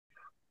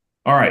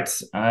All right,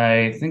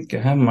 I think I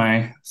have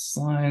my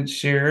slides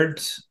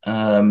shared.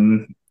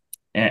 And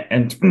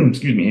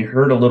excuse me,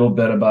 heard a little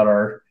bit about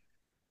our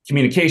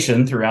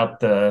communication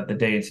throughout the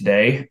day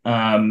today,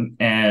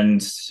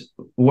 and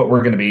what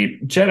we're going to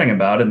be chatting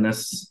about in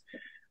this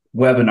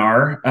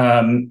webinar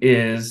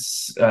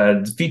is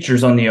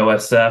features on the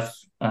OSF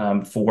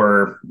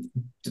for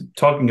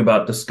talking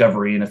about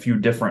discovery in a few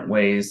different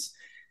ways.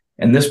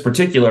 And this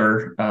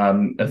particular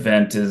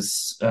event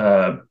is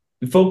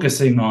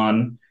focusing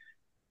on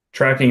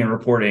tracking and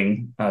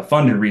reporting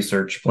funded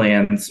research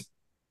plans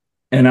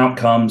and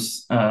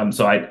outcomes.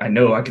 So I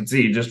know I can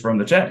see just from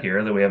the chat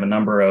here that we have a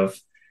number of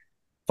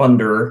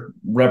funder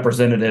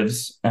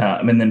representatives,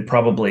 and then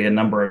probably a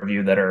number of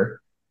you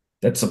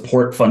that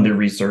support funded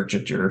research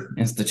at your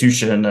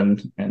institution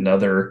and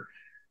other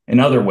in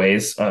other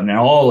ways.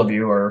 Now, all of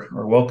you are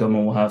welcome,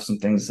 and we'll have some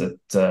things that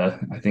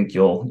I think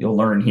you'll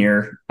learn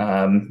here.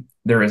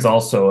 There is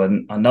also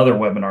another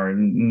webinar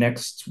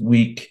next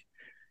week,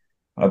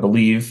 I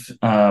believe,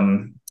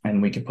 and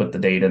we could put the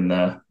date in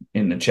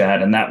the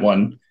chat. And that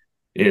one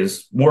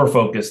is more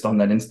focused on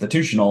that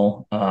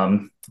institutional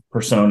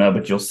persona,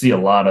 but you'll see a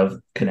lot of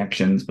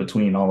connections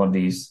between all of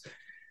these.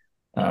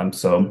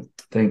 So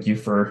thank you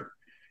for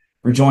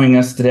joining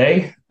us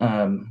today.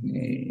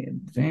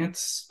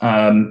 Advance.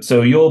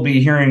 So you'll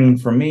be hearing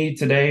from me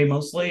today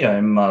mostly.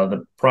 I'm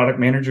the product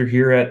manager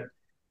here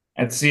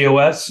at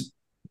COS.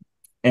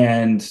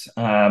 And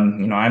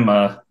I'm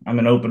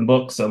an open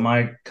book, so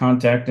my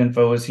contact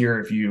info is here.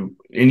 If you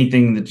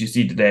anything that you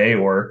see today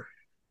or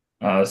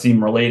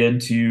seem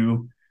related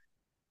to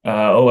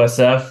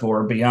OSF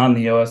or beyond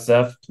the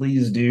OSF,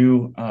 please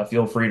do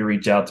feel free to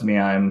reach out to me.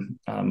 I'm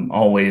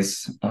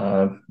always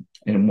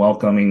in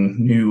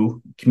welcoming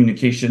new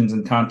communications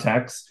and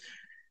contacts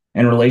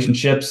and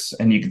relationships.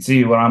 And you can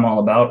see what I'm all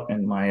about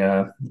in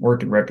my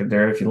work and record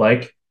there if you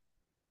like.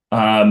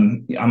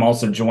 I'm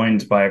also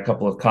joined by a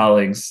couple of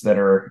colleagues that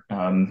are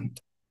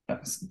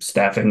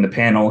staffing the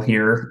panel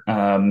here.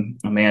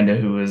 Amanda,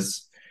 who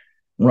is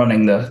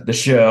running the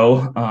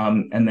show,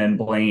 and then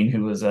Blaine,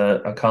 who is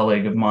a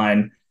colleague of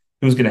mine,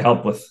 who's going to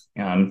help with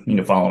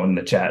following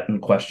the chat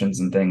and questions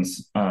and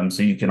things.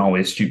 So you can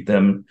always shoot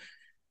them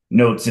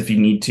notes if you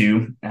need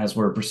to as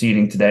we're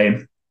proceeding today.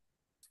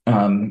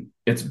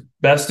 It's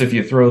best if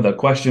you throw the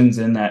questions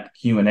in that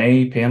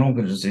Q&A panel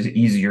because it's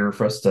easier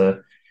for us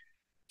to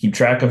keep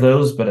track of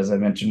those. But as I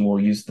mentioned, we'll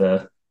use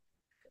the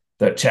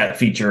chat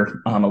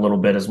feature a little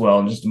bit as well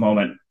in just a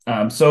moment.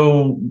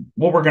 So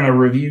what we're going to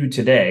review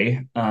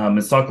today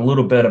is talk a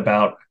little bit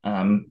about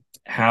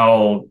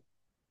how,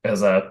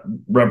 as a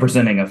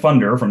representing a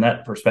funder from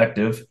that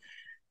perspective,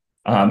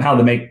 how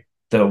to make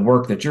the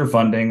work that you're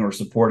funding or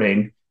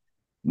supporting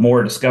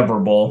more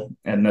discoverable,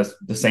 and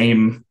the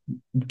same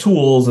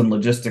tools and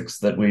logistics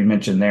that we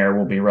mentioned there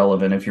will be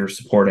relevant if you're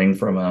supporting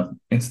from an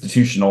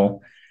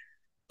institutional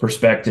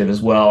perspective as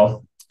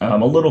well. A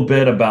little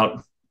bit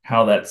about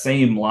how that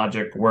same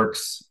logic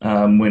works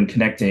when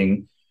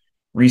connecting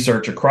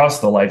research across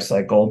the life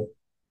cycle.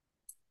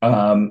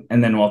 And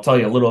then I'll tell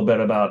you a little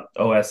bit about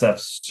OSF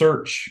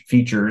search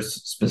features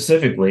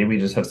specifically. We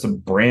just have some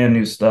brand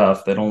new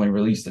stuff that only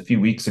released a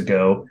few weeks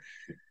ago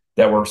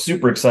that we're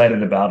super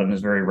excited about and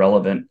is very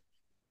relevant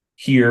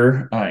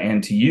here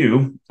and to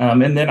you.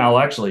 And then I'll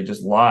actually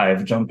just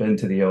live jump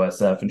into the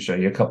OSF and show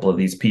you a couple of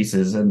these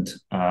pieces. And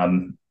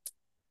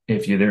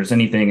if there's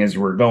anything as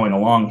we're going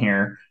along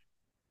here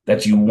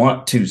that you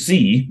want to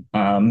see,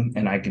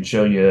 and I can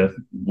show you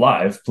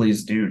live,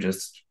 please do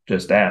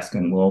just ask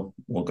and we'll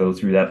go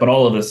through that. But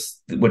all of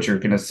this, what you're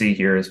going to see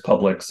here is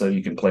public, so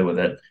you can play with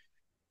it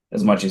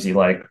as much as you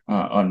like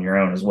on your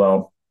own as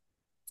well.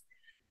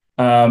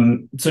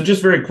 So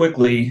just very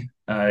quickly,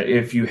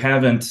 if you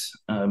haven't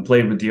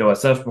played with the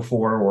OSF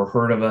before or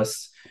heard of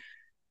us,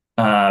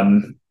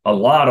 a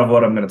lot of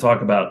what I'm going to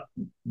talk about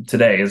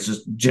today is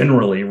just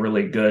generally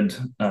really good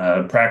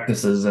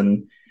practices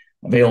and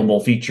available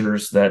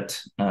features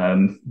that,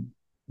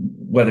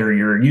 whether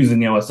you're using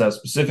the OSF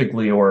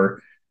specifically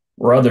or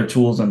other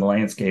tools in the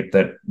landscape,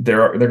 that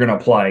they're going to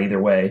apply either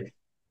way.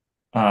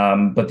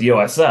 But the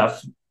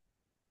OSF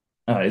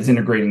is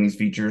integrating these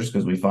features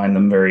because we find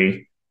them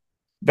very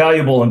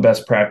valuable and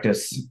best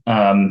practice.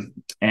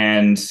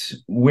 And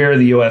where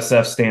the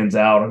OSF stands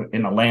out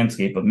in a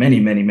landscape of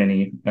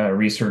many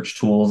research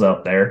tools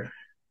out there.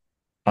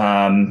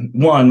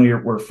 One,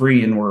 we're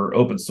free and we're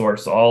open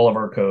source. All of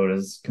our code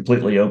is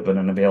completely open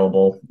and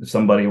available. If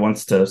somebody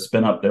wants to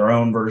spin up their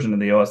own version of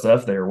the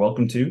OSF, they are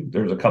welcome to.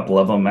 There's a couple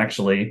of them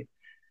actually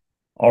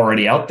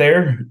already out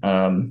there.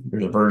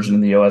 There's a version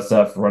of the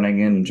OSF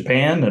running in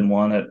Japan and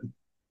one at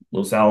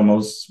Los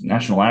Alamos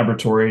National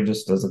Laboratory,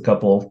 just as a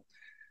couple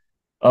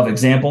of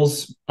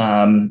examples.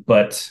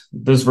 But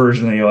this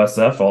version of the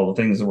OSF, all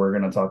the things that we're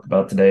going to talk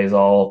about today, is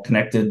all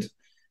connected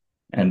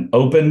and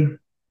open.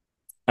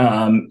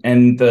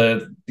 And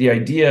the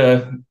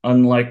idea,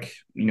 unlike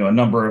a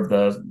number of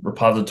the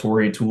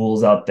repository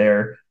tools out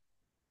there,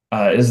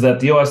 is that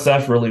the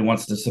OSF really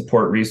wants to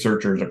support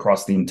researchers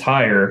across the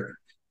entire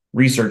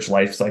research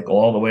life cycle,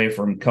 all the way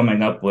from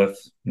coming up with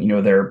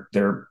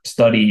their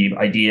study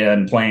idea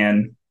and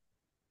plan,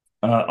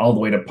 all the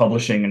way to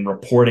publishing and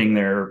reporting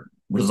their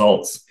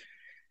results.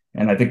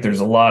 And I think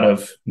there's a lot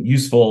of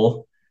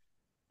useful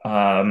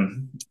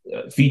um,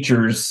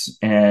 features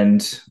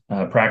and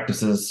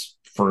practices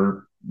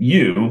for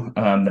you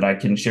that I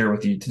can share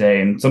with you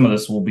today. And some of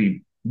this will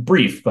be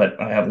brief, but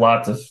I have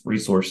lots of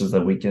resources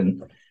that we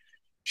can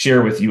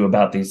share with you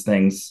about these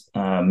things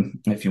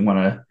if you want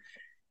to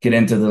get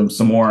into them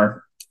some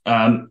more.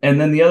 And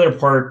then the other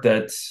part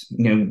that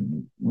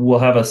will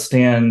have us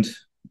stand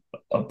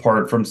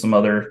apart from some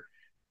other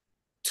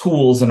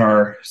tools in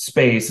our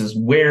space is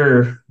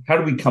how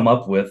do we come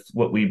up with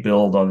what we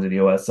build onto the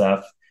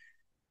OSF?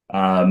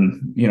 How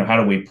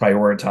do we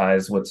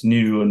prioritize what's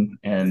new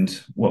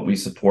and what we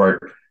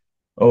support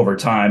over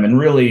time? And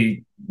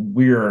really,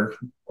 we're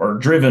are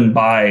driven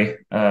by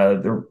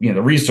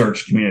the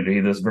research community,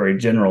 this very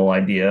general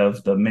idea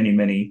of the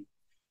many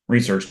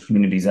research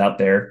communities out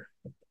there,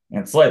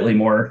 and slightly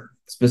more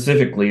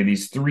specifically,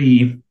 these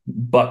three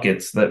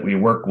buckets that we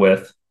work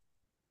with.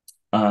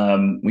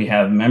 We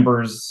have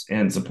members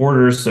and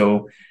supporters.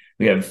 So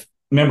we have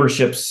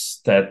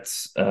memberships that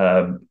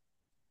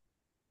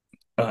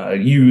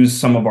use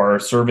some of our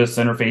service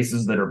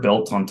interfaces that are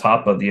built on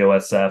top of the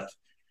OSF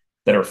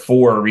that are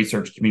for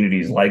research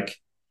communities like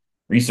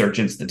research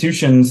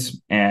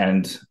institutions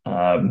and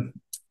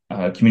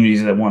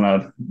communities that want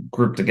to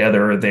group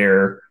together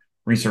their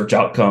research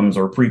outcomes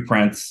or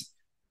preprints.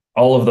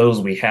 All of those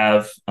we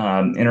have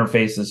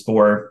interfaces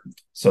for.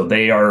 So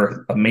they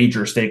are a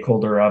major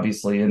stakeholder,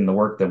 obviously, in the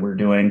work that we're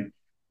doing.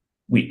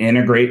 We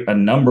integrate a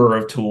number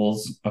of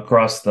tools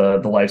across the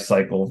life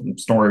cycle,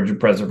 storage and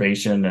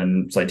preservation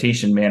and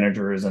citation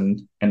managers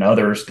and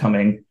others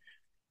coming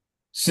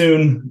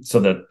soon, so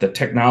that the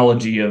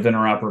technology of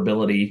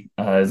interoperability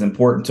is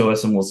important to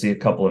us. And we'll see a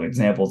couple of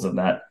examples of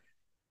that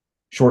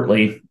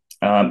shortly.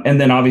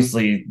 And then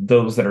obviously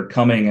those that are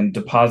coming and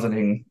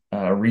depositing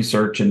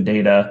research and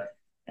data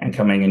and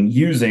coming and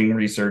using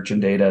research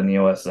and data in the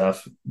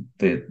OSF,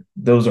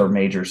 those are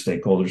major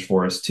stakeholders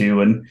for us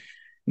too. And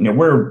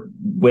we're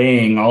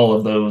weighing all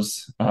of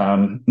those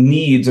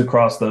needs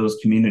across those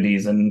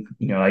communities, and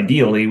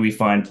ideally we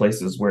find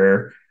places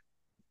where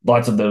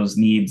lots of those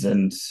needs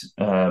and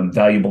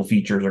valuable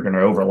features are going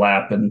to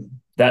overlap, and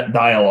that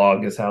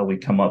dialogue is how we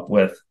come up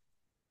with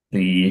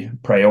the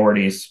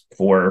priorities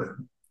for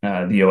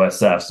the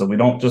OSF. So we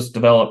don't just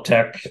develop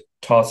tech,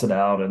 toss it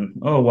out,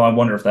 and oh well, I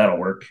wonder if that'll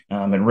work.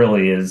 It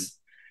really is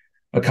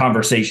a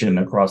conversation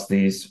across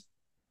these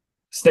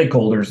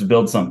stakeholders to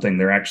build something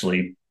they're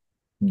actually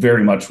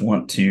very much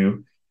want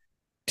to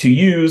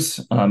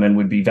use and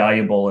would be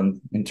valuable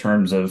in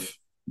terms of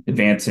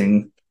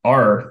advancing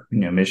our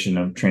mission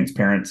of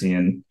transparency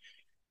and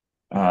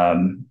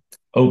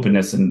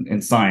openness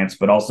in science,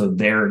 but also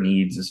their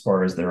needs as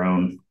far as their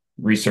own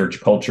research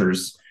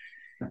cultures.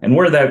 And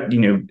where that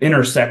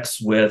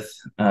intersects with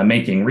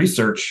making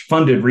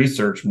funded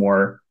research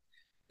more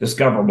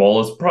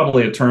discoverable is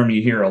probably a term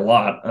you hear a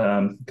lot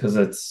because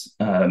it's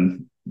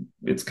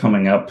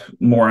coming up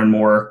more and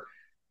more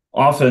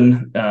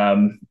often,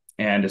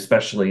 and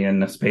especially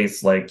in a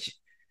space like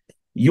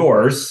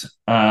yours.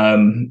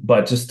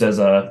 But just as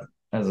a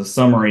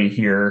summary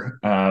here,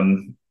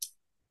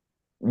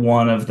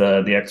 one of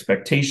the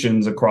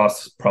expectations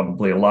across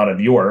probably a lot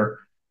of your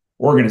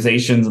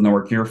organizations and the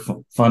work you're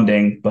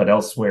funding, but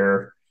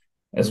elsewhere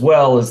as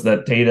well, is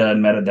that data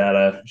and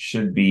metadata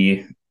should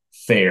be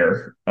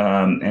fair.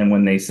 And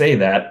when they say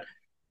that,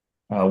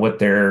 what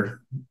they're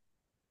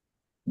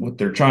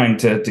trying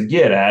to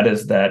get at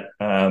is that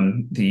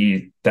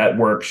that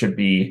work should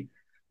be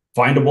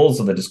findable.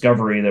 So the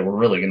discovery that we're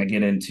really going to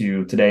get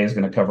into today is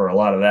going to cover a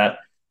lot of that.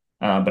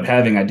 But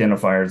having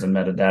identifiers and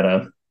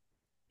metadata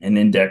and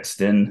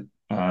indexed in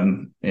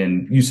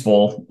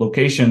useful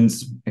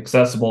locations,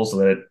 accessible, so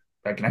that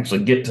I can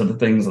actually get to the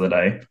things that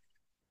I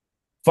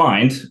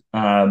find.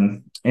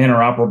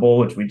 Interoperable,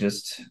 which we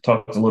just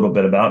talked a little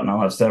bit about, and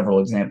I'll have several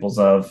examples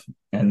of,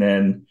 and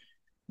then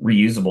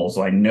reusable,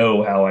 so I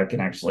know how I can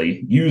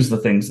actually use the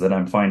things that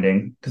I'm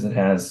finding because it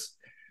has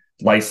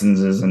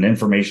licenses and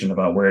information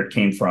about where it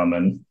came from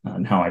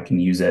and how I can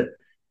use it.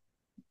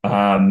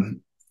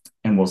 And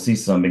we'll see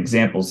some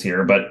examples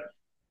here, but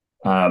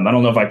I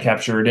don't know if I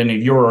captured any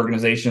of your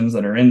organizations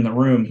that are in the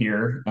room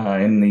here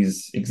in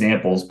these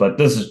examples, but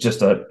this is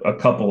just a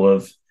couple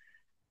of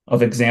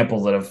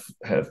examples that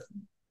have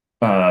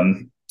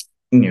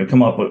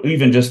come up with,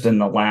 even just in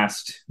the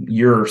last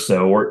year or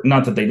so, or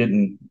not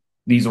that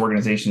these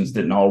organizations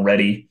didn't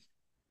already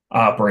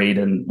operate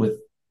with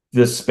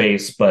this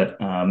space, but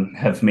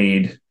have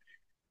made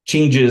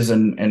changes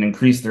and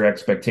increased their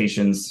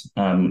expectations.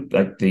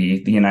 Like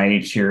the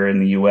NIH here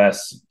in the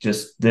US,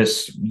 just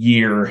this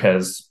year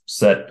has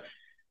set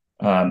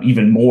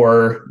even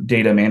more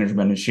data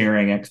management and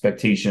sharing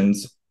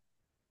expectations,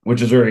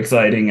 which is very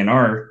exciting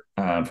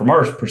from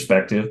our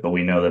perspective. But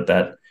we know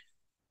that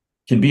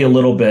can be a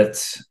little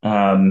bit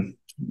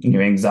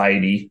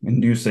anxiety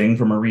inducing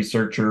from a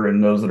researcher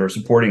and those that are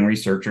supporting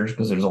researchers,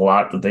 because there's a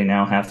lot that they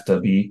now have to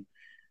be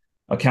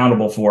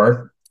accountable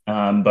for.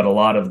 But a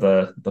lot of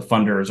the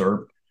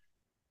funders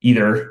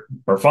either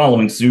are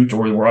following suit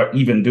or were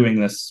even doing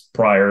this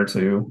prior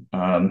to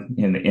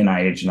in the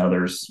NIH and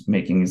others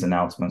making these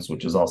announcements,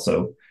 which is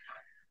also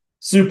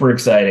super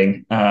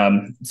exciting.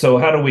 So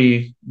how do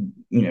we,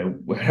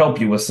 help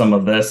you with some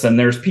of this? And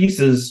there's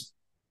pieces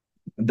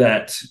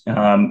that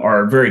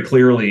are very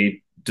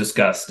clearly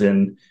discussed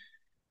in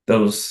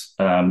those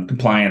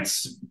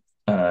compliance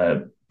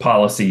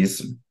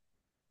policies,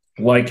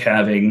 like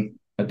having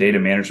a data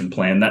management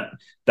plan.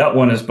 That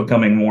one is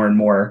becoming more and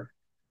more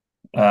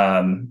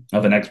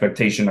of an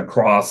expectation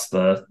across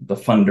the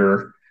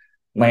funder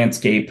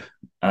landscape.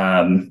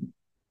 And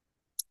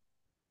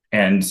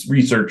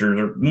researchers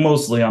are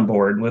mostly on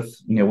board with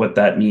what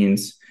that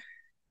means,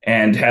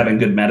 and having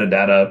good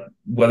metadata,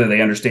 whether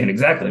they understand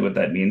exactly what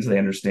that means, they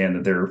understand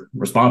that they're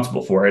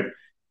responsible for it.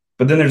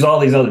 But then there's all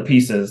these other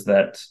pieces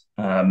that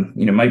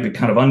might be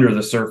kind of under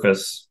the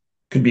surface,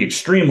 could be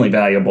extremely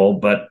valuable,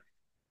 but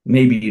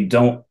maybe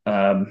don't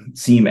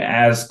seem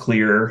as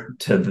clear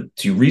to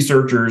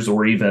researchers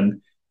or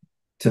even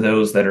to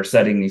those that are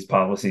setting these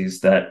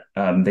policies, that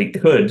they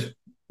could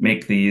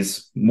make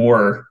these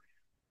more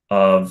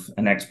of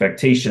an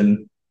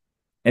expectation,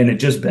 and it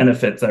just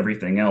benefits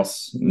everything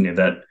else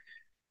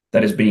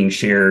that is being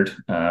shared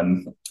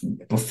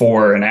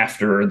before and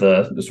after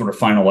the sort of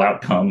final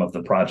outcome of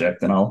the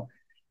project. And I'll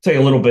tell you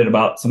a little bit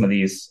about some of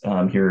these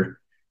here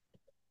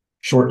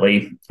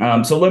shortly.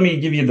 So let me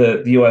give you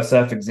the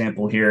OSF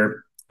example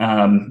here.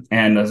 And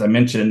as I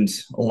mentioned,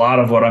 a lot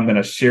of what I'm going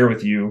to share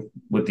with you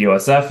with the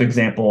OSF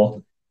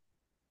example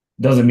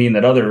doesn't mean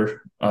that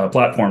other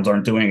platforms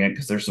aren't doing it,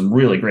 because there's some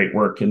really great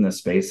work in this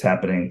space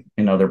happening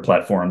in other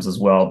platforms as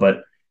well.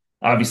 But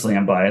obviously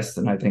I'm biased,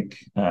 and I think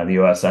the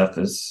OSF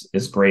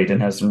is great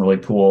and has some really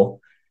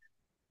cool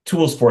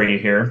tools for you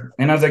here.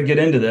 And as I get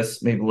into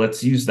this, maybe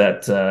let's use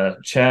that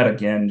chat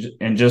again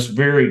and just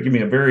give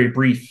me a very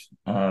brief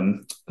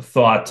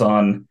thought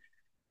on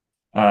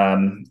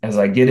as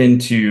I get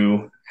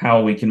into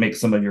how we can make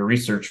some of your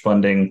research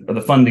funding, or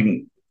the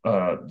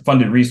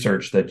funded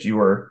research that you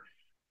are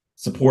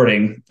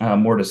supporting,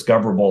 more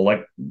discoverable.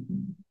 Like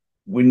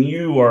when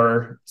you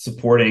are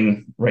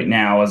supporting right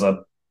now as a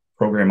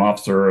program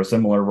officer or a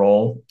similar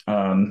role,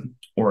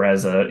 or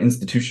as an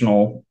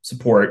institutional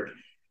support,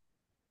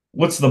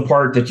 what's the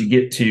part that you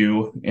get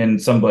to in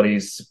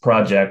somebody's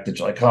project that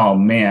you're like, oh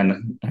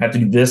man, I have to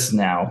do this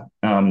now?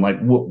 Like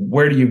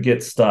where do you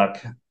get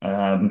stuck?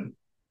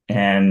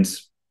 And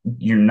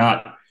you're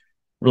not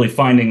really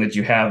finding that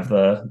you have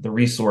the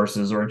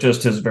resources, or it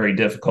just is very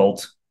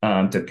difficult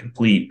to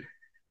complete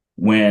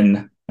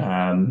when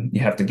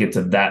you have to get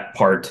to that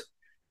part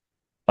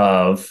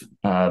of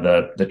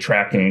the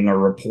tracking or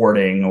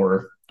reporting,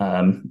 or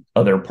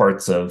other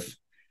parts of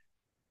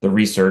the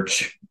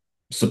research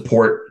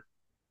support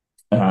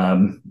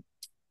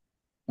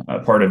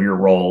part of your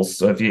roles.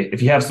 So if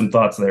you have some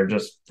thoughts there,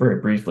 just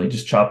very briefly,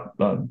 just toss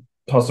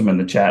them in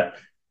the chat,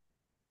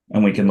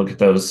 and we can look at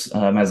those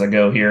as I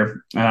go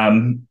here.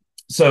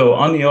 So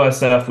on the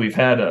OSF, we've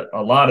had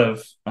a lot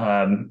of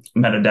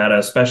metadata,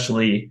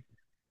 especially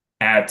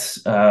at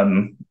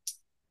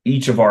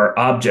each of our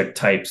object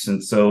types.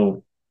 And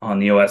so on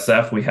the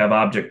OSF, we have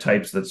object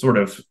types that sort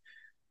of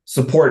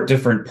support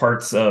different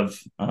parts of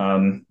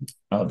the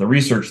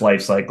research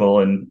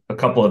lifecycle. And a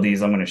couple of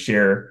these I'm going to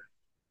share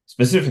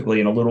specifically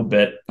in a little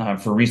bit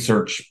for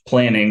research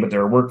planning, but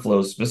there are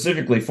workflows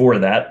specifically for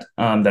that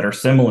that are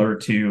similar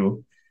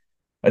to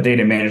a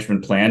data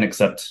management plan,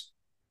 except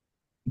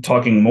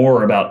talking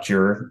more about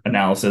your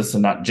analysis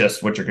and not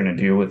just what you're going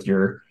to do with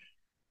your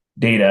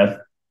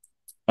data.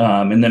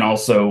 And then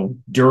also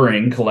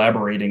during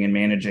collaborating and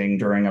managing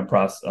during a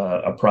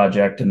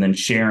project, and then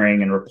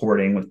sharing and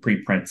reporting with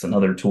preprints and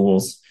other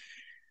tools.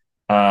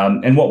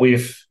 And what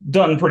we've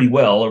done pretty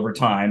well over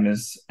time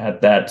is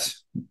at that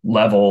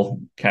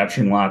level,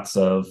 capturing lots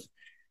of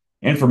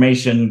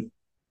information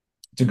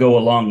to go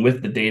along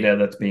with the data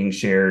that's being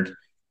shared.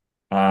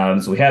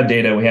 So we have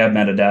data, we have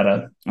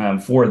metadata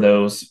for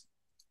those.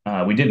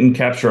 We didn't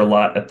capture a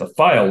lot at the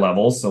file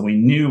level, so we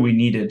knew we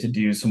needed to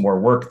do some more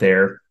work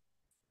there.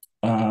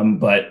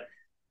 But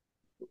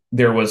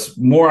there was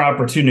more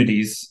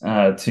opportunities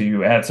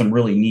to add some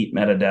really neat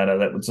metadata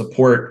that would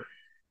support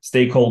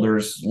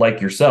stakeholders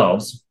like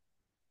yourselves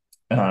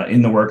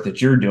in the work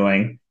that you're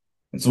doing.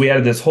 And so we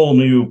added this whole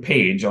new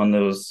page on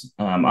those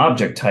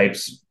object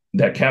types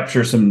that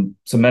capture some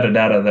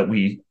metadata that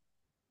we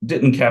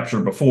didn't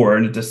capture before.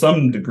 And to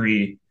some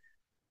degree,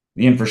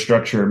 the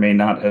infrastructure may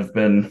not have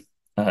been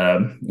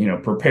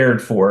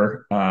prepared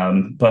for,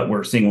 but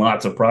we're seeing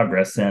lots of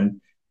progress in.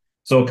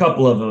 So a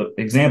couple of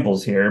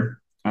examples here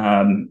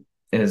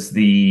is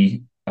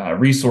the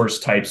resource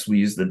types. We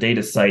use the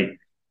data site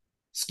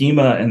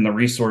schema and the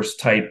resource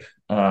type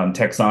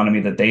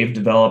taxonomy that they've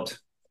developed,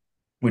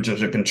 which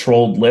is a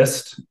controlled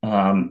list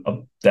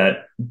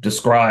that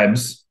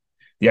describes,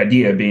 the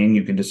idea being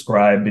you can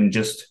describe in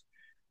just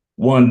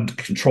one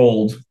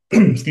controlled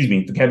excuse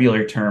me,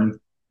 vocabulary term,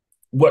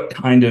 what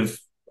kind of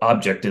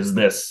object is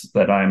this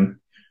that I'm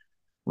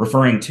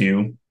referring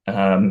to,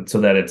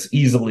 so that it's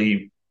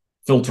easily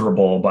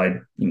filterable by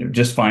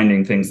just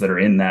finding things that are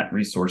in that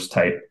resource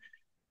type.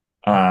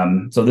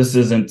 So this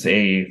isn't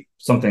a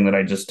something that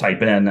I just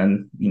type in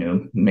and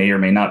may or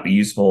may not be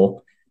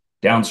useful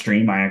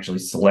downstream. I actually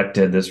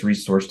selected this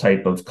resource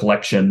type of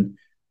collection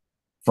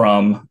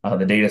from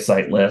the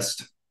DataCite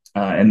list.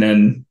 And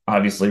then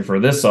obviously for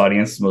this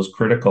audience, the most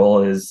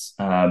critical is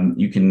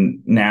you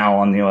can now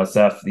on the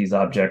OSF, these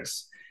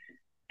objects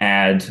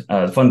add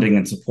funding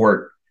and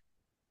support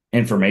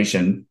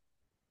information.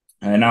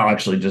 And I'll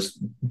actually just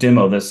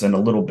demo this in a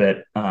little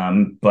bit.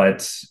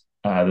 But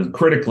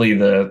critically,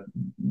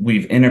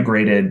 we've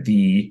integrated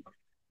the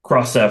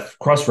Crossref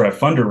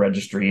funder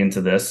registry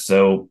into this.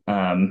 So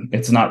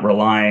it's not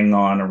relying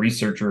on a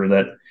researcher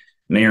that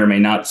may or may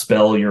not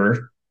spell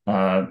your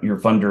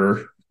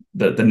funder,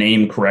 the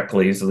name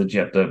correctly, so that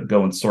you have to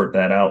go and sort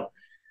that out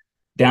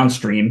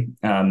downstream.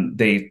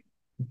 They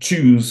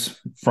choose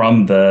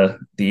from the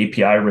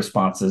API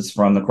responses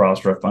from the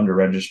Crossref funder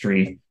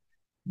registry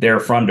their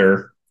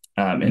funder,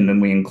 and then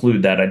we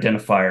include that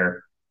identifier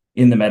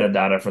in the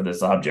metadata for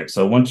this object.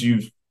 So once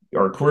you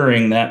are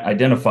querying that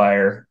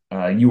identifier,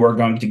 you are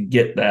going to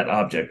get that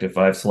object if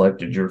I've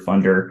selected your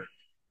funder,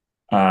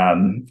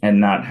 and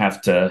not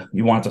have to,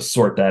 you want to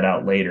sort that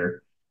out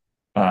later.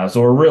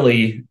 So we're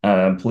really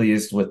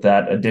pleased with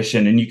that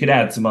addition, and you could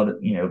add some other,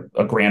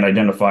 a grant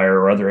identifier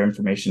or other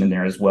information in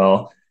there as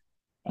well,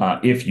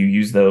 if you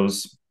use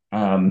those.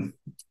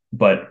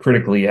 But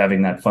critically,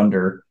 having that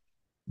funder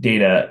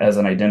data as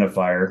an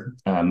identifier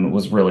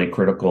was really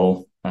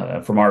critical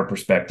from our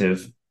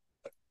perspective.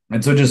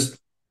 And so just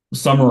a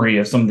summary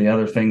of some of the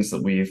other things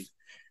that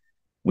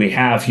we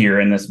have here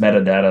in this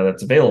metadata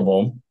that's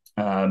available,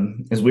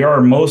 is we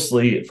are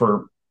mostly,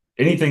 for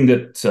anything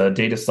that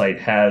DataCite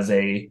has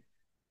a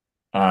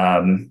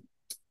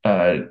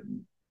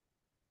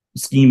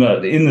schema,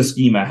 in the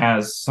schema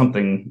has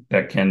something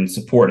that can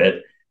support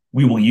it,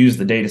 we will use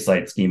the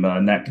DataCite schema,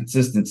 and that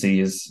consistency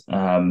is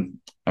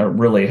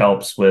really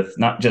helps with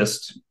not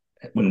just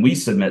when we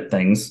submit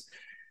things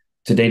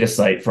to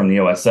DataCite from the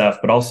OSF,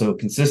 but also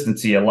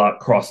consistency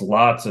across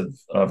lots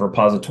of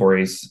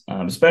repositories,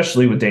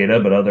 especially with data,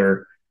 but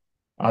other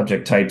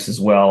object types as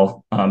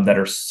well, that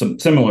are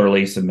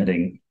similarly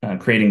submitting,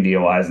 creating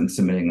DOIs and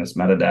submitting this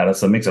metadata.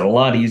 So it makes it a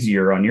lot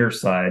easier on your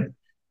side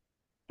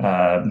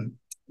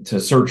to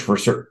search for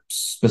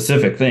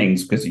specific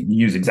things, because you can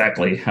use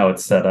exactly how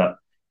it's set up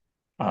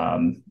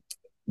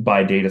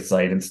by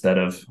DataCite instead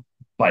of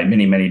by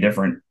many, many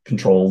different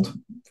controlled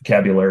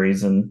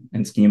vocabularies and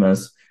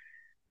schemas.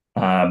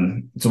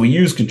 So we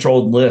use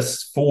controlled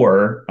lists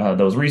for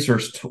those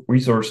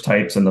resource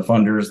types and the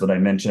funders that I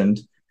mentioned,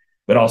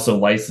 but also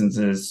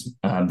licenses,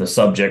 the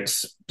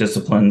subjects,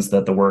 disciplines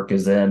that the work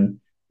is in,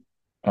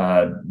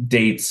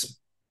 dates,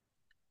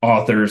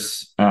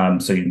 authors. So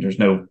there's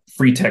no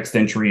free text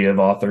entry of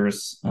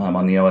authors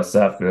on the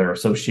OSF that are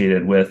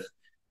associated with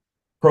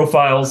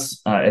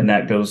profiles, and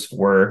that goes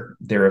for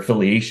their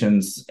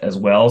affiliations as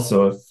well.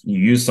 So if you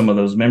use some of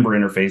those member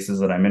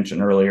interfaces that I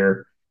mentioned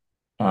earlier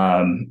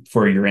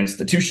for your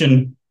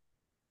institution,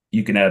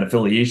 you can add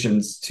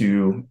affiliations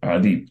to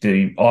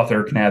the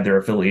author can add their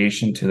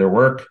affiliation to their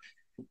work,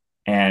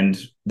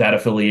 and that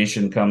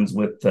affiliation comes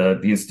with the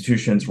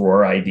institution's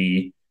ROR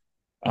ID,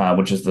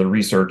 which is the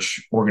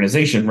research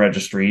organization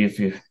registry, if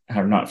you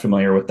are not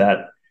familiar with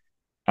that.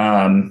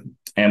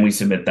 And we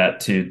submit that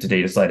to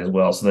DataCite as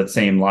well. So that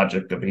same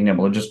logic of being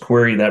able to just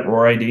query that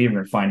ROR ID, we're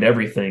going to find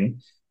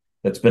everything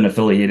that's been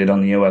affiliated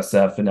on the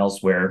OSF and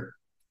elsewhere.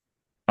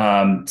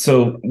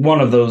 So one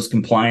of those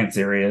compliance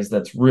areas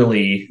that's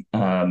really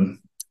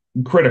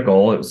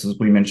critical, as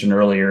we mentioned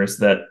earlier, is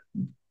that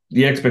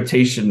the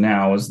expectation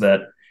now is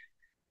that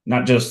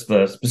not just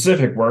the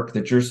specific work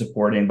that you're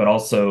supporting, but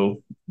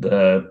also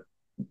the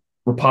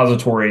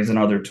repositories and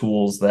other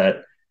tools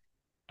that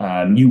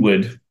you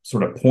would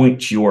sort of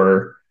point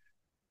your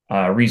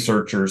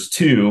researchers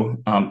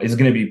to is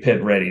going to be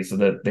PID ready, so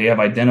that they have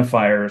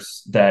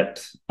identifiers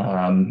that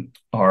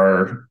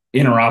are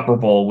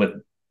interoperable with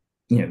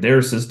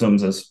their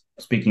systems, as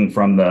speaking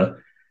from the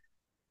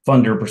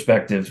funder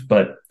perspective,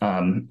 but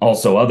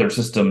also other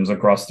systems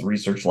across the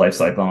research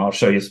lifecycle. And I'll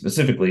show you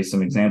specifically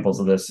some examples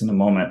of this in a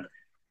moment.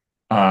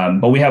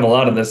 But we have a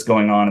lot of this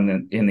going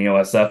on in the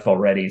OSF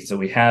already. So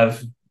we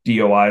have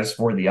DOIs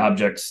for the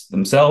objects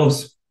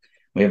themselves.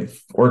 We have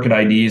ORCID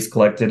IDs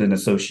collected and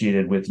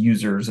associated with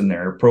users and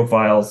their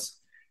profiles,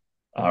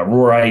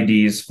 ROR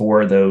IDs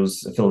for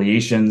those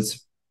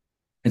affiliations,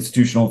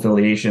 institutional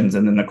affiliations,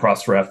 and then the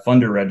Crossref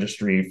funder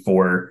registry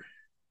for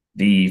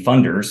the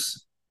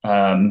funders.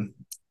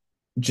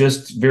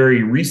 Just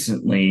very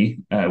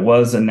recently, it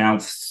was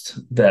announced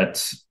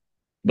that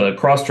the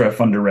Crossref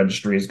funder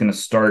registry is going to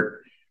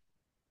start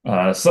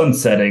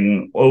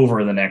sunsetting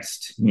over the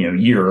next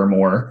year or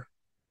more.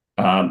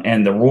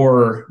 And the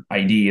ROR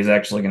ID is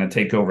actually going to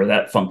take over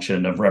that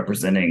function of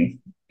representing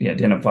the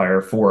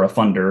identifier for a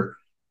funder.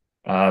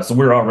 So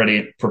we're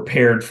already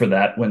prepared for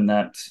that when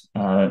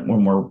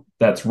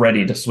that's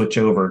ready to switch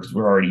over, because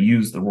we're already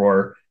used the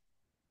ROR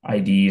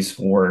IDs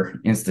for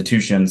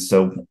institutions.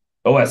 So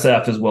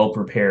OSF is well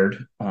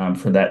prepared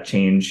for that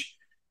change.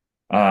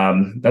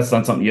 That's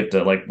not something you have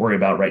to like worry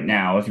about right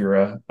now if you're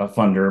a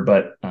funder,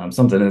 but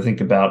something to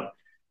think about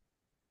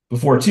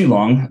before too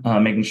long,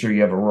 making sure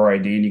you have a ROR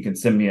ID, and you can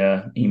send me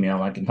an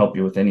email. I can help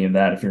you with any of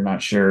that if you're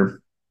not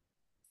sure.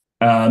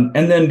 And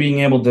then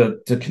being able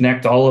to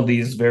connect all of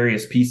these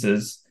various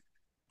pieces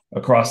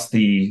across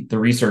the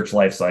research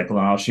lifecycle, and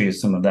I'll show you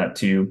some of that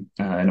too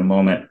in a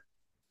moment.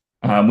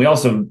 We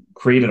also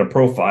created a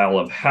profile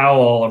of how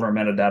all of our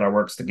metadata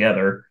works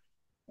together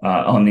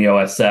on the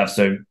OSF.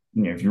 So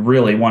if you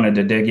really wanted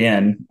to dig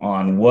in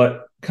on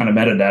what kind of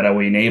metadata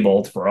we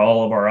enabled for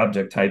all of our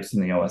object types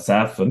in the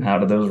OSF and how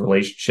do those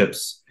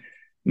relationships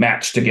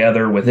match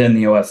together within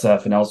the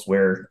OSF and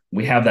elsewhere,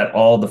 we have that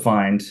all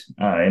defined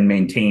and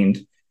maintained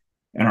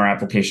in our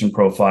application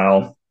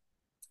profile.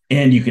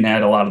 And you can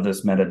add a lot of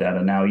this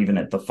metadata now, even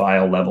at the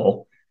file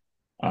level.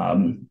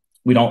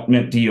 We don't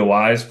mint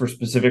DOIs for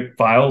specific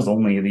files,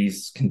 only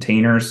these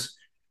containers,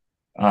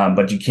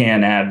 but you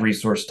can add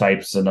resource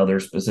types and other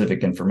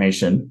specific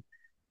information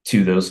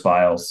to those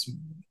files.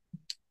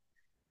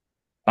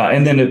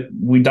 And then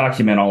we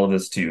document all of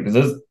this too,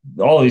 because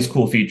all of these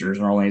cool features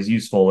are only as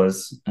useful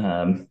as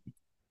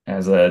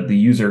the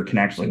user can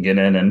actually get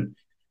in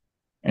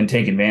and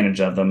take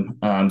advantage of them.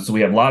 So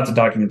we have lots of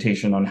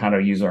documentation on how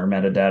to use our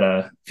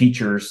metadata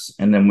features,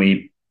 and then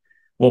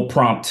we'll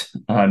prompt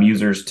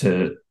users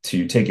to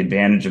take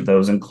advantage of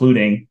those,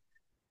 including,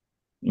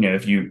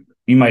 if you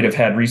might have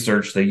had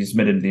research that you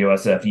submitted to the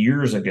OSF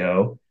years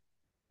ago,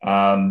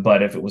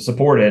 but if it was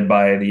supported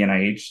by the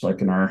NIH,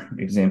 like in our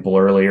example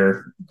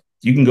earlier,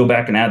 you can go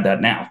back and add that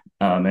now,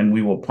 and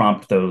we will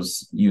prompt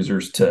those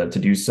users to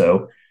do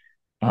so.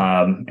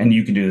 And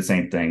you can do the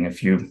same thing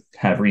if you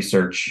have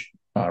researchers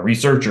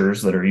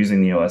that are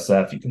using the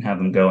OSF. You can have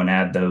them go and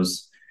add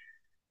those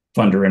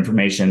funder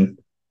information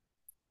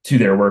to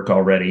their work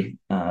already.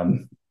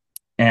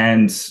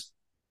 And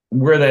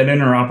where that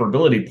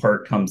interoperability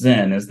part comes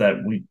in is that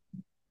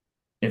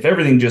if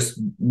everything just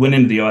went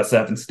into the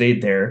OSF and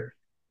stayed there,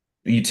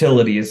 the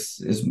utility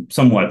is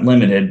somewhat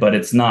limited, but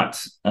it's not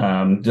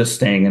just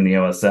staying in the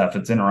OSF.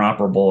 It's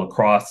interoperable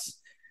across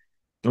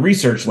the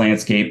research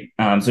landscape.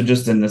 So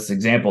just in this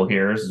example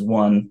here, this is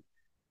one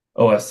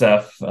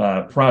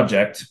OSF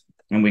project,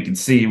 and we can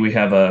see we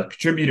have a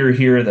contributor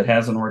here that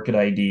has an ORCID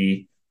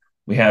ID.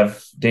 We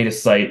have data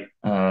site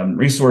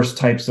resource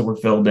types that were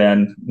filled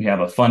in. We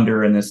have a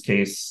funder, in this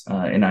case,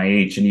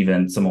 NIH, and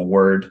even some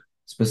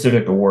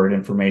specific award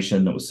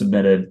information that was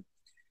submitted.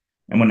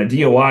 And when a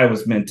DOI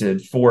was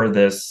minted for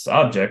this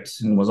object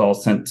and was all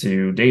sent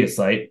to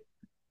DataCite,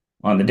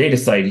 on the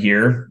DataCite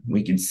here,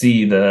 we can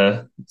see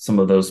some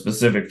of those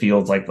specific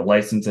fields like the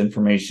license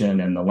information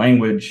and the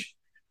language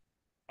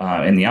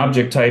and the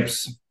object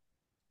types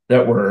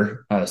that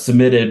were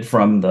submitted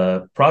from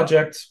the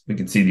project. We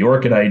can see the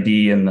ORCID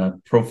ID and the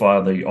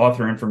profile, the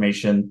author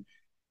information.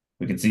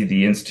 We can see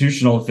the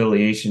institutional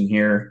affiliation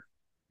here,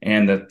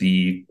 and that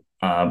the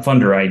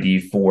funder ID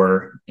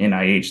for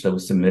NIH that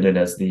was submitted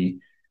as the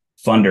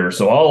funder.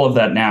 So all of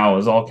that now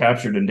is all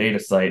captured in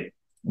DataCite,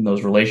 and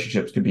those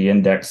relationships could be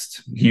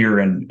indexed here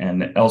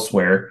and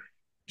elsewhere,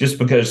 just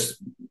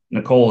because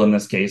Nicole, in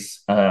this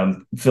case,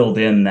 filled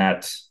in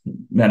that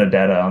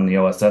metadata on the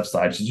OSF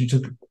side. So you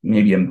took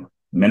maybe a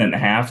minute and a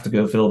half to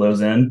go fill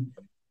those in.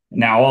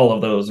 Now all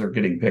of those are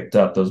getting picked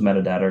up. Those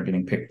metadata are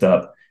getting picked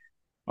up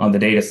on the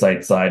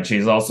DataCite side.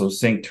 She's also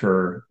synced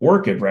her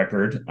ORCID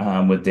record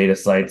with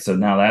DataCite. So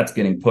now that's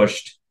getting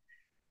pushed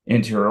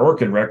into her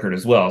ORCID record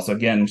as well. So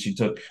again, she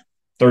took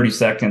 30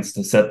 seconds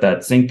to set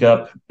that sync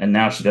up, and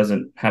now she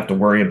doesn't have to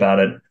worry about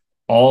it.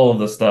 All of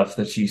the stuff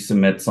that she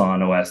submits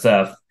on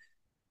OSF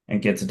and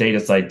gets a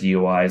DataCite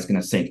DOI is going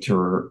to sync to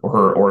her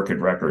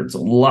ORCID records.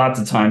 So lots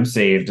of time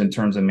saved in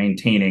terms of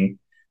maintaining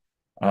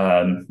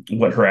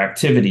what her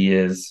activity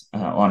is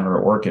on her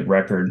ORCID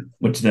record,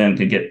 which then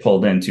could get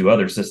pulled into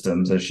other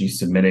systems as she's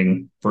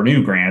submitting for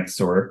new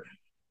grants or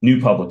new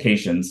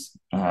publications.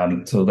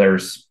 So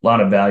there's a lot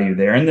of value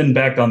there. And then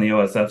back on the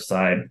OSF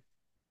side,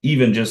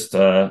 even just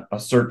a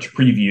search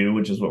preview,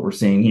 which is what we're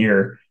seeing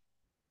here,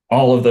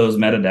 all of those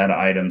metadata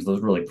items,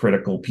 those really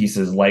critical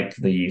pieces like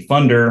the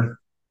funder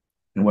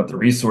and what the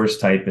resource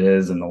type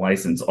is and the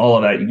license, all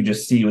of that you can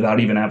just see without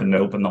even having to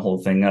open the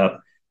whole thing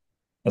up.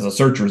 As a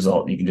search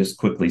result, you can just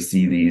quickly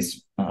see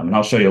these. And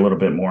I'll show you a little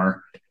bit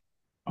more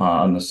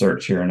on the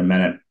search here in a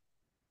minute.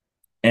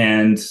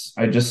 And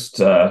I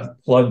just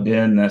plugged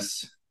in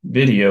this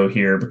video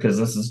here because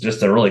this is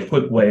just a really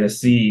quick way to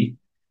see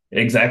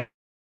exactly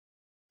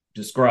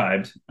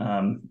described.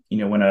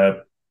 When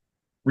a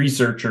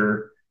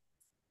researcher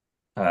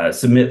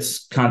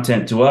submits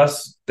content to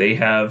us, they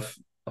have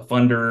a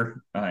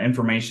funder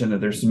information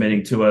that they're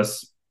submitting to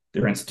us,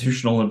 their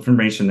institutional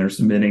information they're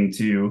submitting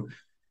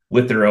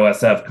with their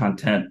OSF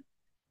content.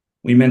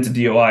 We mint a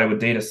DOI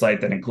with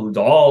DataCite that includes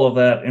all of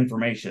that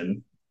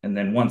information. And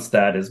then once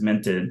that is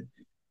minted,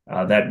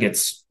 that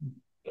gets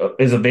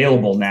is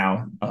available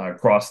now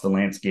across the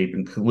landscape,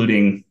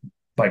 including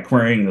by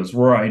querying those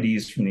ROR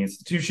IDs from the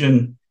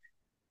institution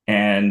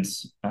and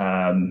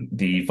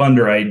the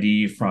funder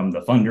ID from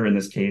the funder, in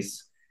this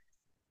case,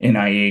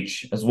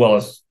 NIH, as well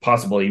as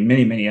possibly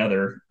many, many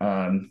other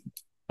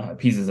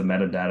pieces of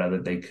metadata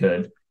that they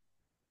could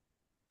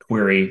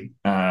query.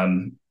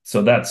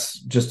 So that's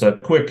just a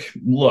quick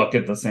look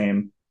at the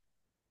same.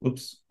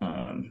 Oops,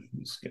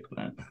 skip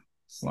that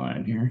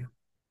slide here.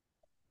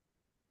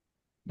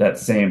 That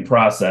same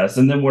process.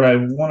 And then what I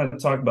want to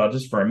talk about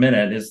just for a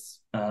minute is,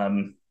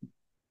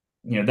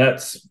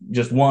 that's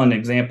just one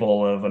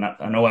example of an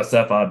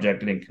OSF object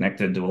getting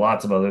connected to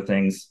lots of other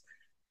things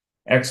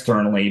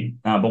externally.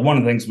 But one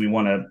of the things we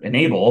want to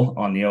enable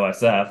on the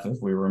OSF,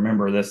 if we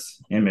remember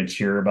this image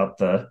here about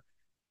the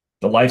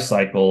life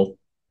cycle,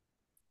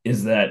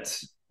 is that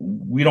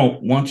we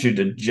don't want you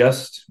to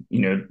just,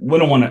 we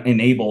don't want to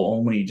enable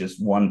only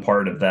just one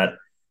part of that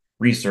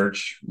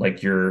research,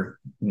 like your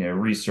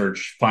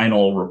research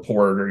final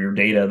report or your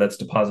data that's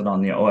deposited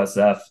on the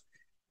OSF,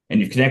 and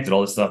you've connected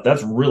all this stuff.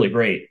 That's really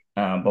great.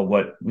 But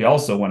what we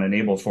also want to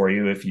enable for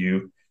you, if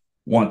you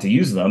want to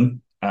use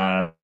them,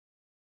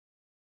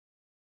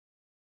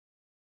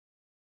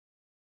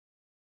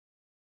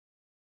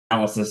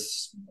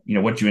 analysis,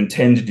 what you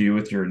intend to do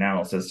with your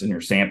analysis and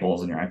your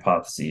samples and your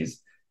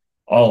hypotheses,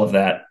 all of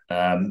that.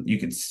 You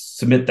can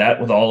submit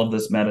that with all of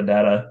this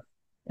metadata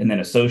and then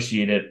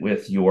associate it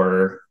with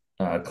your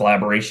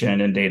collaboration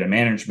and data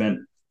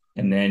management,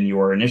 and then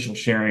your initial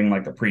sharing,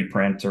 like a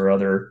preprint or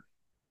other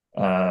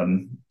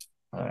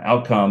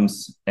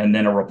outcomes, and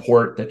then a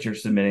report that you're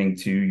submitting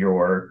to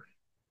your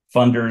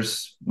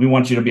funders. We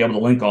want you to be able to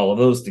link all of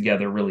those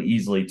together really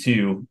easily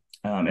too.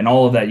 And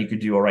all of that you could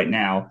do right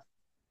now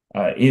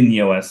in the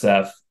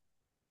OSF.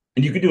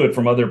 And you could do it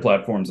from other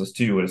platforms as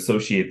too, and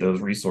associate those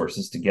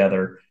resources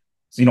together.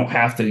 So you don't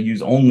have to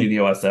use only the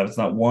OSF. It's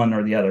not one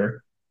or the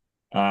other.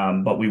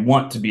 But we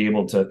want to be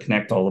able to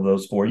connect all of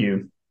those for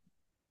you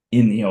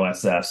in the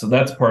OSF. So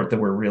that's part that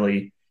we're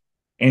really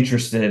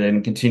interested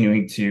in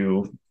continuing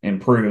to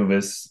improve,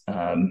 is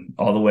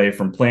all the way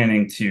from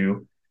planning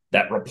to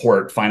that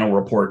final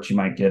report you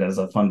might get as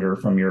a funder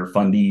from your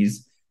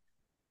fundees.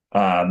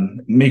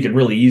 Make it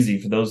really easy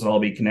for those to all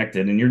be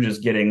connected, and you're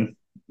just getting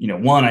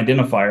one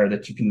identifier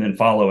that you can then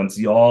follow and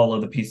see all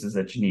of the pieces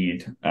that you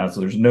need. So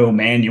there's no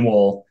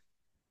manual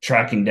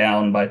tracking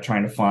down by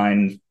trying to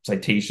find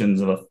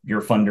citations of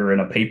your funder in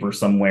a paper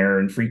somewhere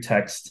in free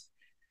text.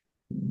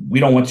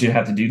 We don't want you to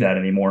have to do that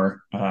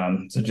anymore.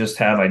 So just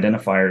have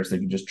identifiers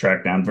that you just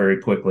track down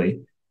very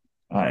quickly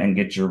and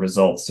get your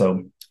results.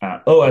 So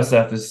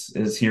OSF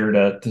is here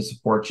to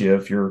support you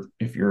if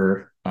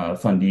your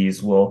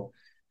fundees will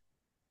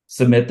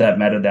submit that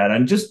metadata.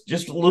 And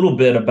just a little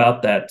bit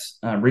about that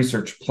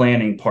research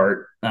planning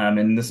part.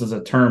 And this is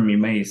a term you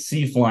may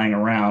see flying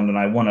around, and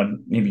I want to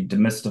maybe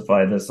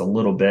demystify this a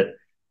little bit.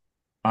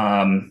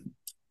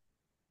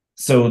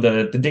 So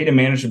the data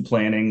management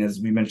planning, as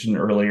we mentioned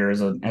earlier,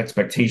 is an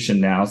expectation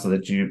now, so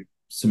that you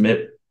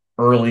submit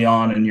early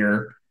on in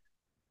your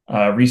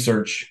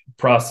research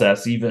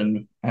process,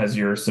 even as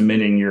you're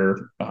submitting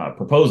your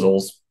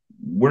proposals.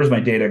 Where's my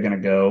data going to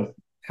go?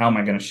 How am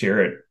I going to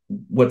share it?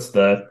 What's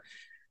the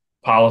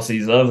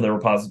policies of the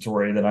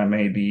repository that I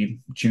may be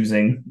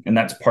choosing? And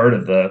that's part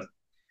of the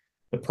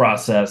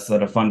process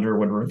that a funder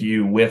would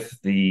review with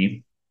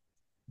the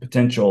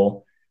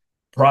potential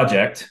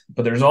project.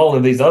 But there's all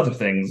of these other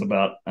things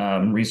about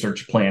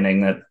research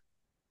planning that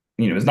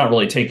is not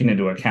really taken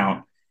into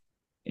account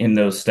in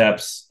those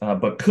steps,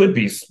 but could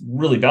be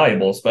really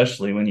valuable,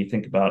 especially when you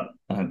think about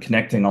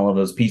connecting all of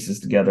those pieces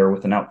together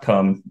with an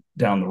outcome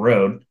down the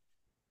road.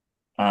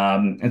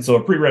 And so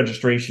a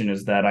pre-registration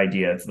is that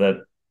idea. It's that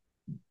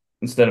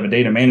instead of a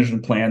data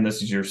management plan,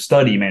 this is your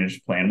study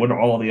management plan. What are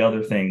all the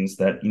other things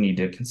that you need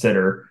to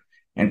consider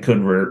and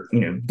could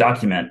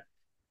document?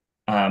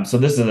 So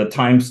this is a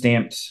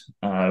time-stamped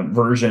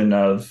version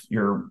of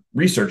your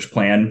research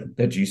plan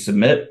that you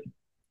submit,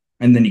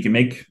 and then you can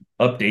make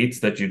updates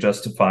that you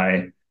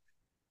justify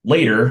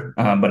later,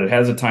 but it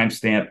has a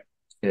timestamp.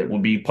 It will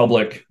be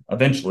public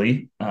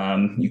eventually.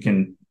 You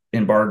can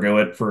embargo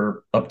it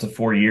for up to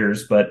 4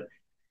 years, but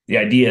the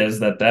idea is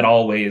that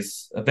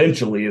always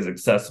eventually is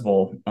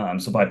accessible.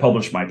 So if I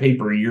publish my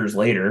paper years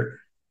later,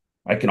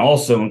 I can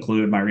also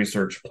include my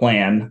research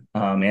plan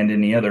and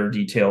any other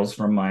details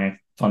from my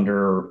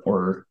funder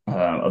or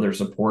other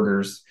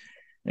supporters.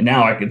 And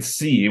now I could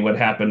see what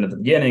happened at the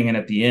beginning and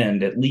at the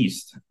end, at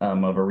least,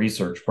 of a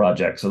research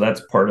project. So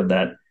that's part of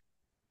that,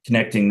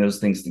 connecting those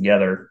things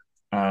together.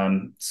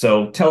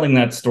 So telling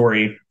that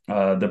story,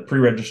 the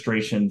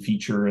pre-registration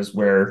feature is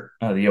where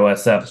the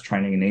OSF is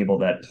trying to enable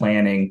that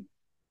planning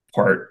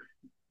part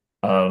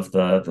of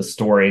the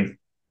story.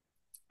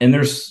 And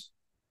there's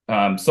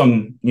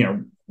some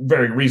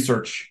very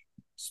research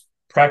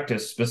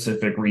practice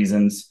specific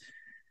reasons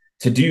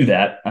to do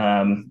that.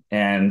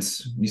 And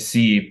we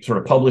see sort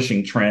of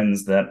publishing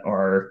trends that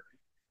are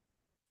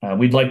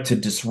we'd like to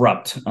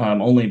disrupt,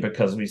 only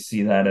because we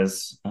see that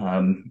as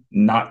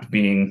not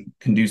being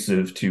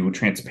conducive to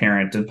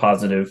transparent and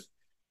positive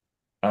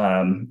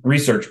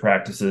research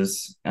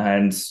practices.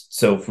 And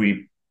so if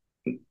we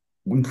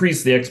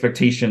increase the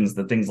expectations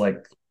that things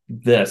like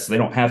this, they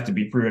don't have to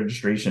be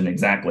pre-registration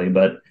exactly,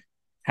 but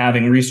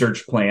having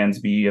research plans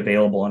be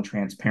available and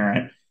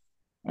transparent,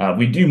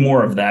 we do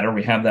more of that, or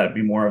we have that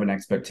be more of an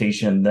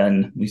expectation,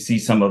 then we see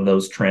some of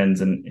those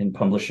trends in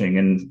publishing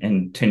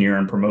and tenure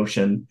and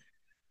promotion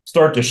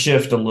start to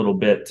shift a little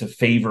bit to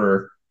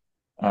favor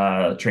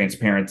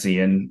transparency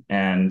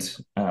and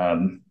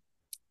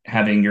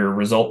having your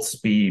results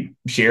be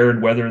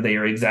shared, whether they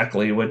are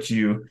exactly what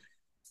you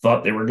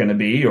thought they were going to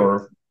be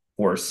or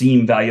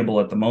seem valuable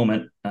at the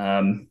moment.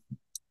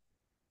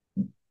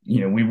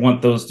 We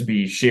want those to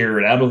be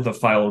shared out of the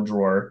file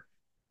drawer,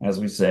 as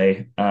we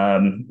say,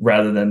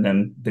 rather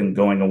than them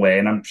going away.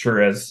 And I'm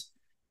sure as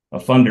a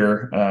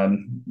funder,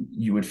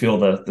 you would feel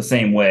the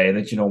same way,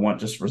 that you don't want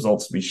just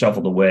results to be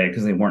shuffled away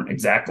because they weren't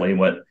exactly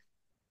what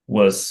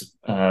was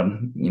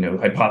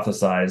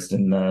hypothesized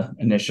in the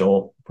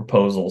initial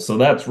proposal. So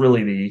that's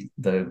really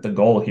the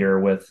goal here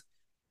with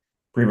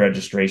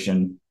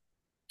pre-registration,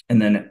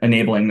 and then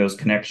enabling those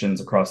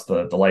connections across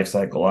the life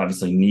cycle.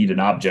 Obviously need an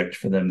object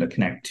for them to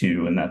connect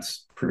to, and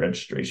that's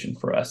pre-registration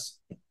for us.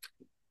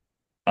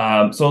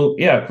 So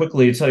yeah,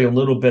 quickly tell you a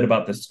little bit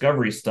about the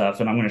discovery stuff,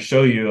 and I'm going to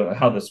show you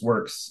how this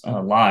works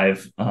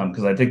live,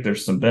 because I think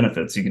there's some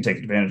benefits you can take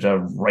advantage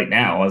of right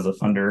now as a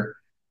funder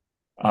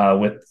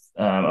with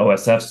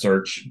OSF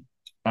search.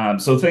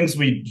 So things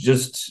we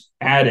just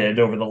added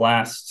over the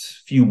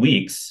last few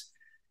weeks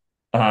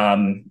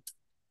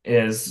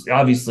is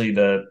obviously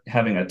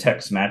having a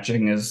text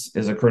matching is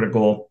a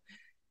critical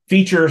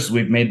feature. So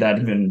we've made that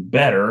even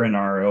better in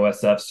our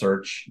OSF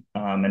search,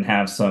 and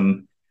have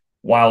some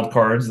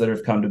wildcards that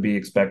have come to be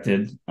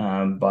expected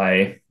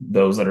by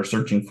those that are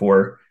searching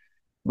for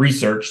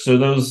research. So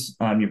those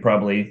you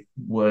probably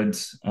would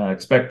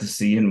expect to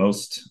see in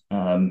most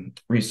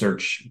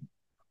research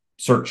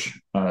search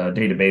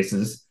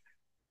databases.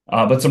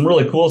 But some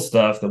really cool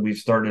stuff that we've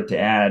started to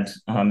add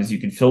is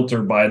you can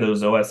filter by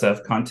those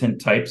OSF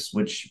content types,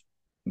 which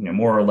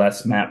more or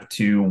less map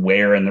to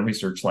where in the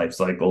research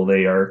lifecycle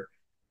they are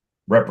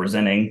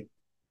representing.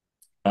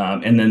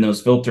 And then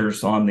those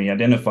filters on the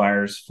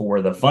identifiers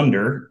for the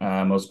funder,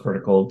 most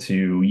critical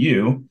to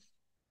you,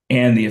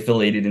 and the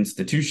affiliated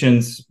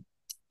institutions.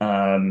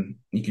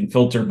 You can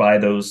filter by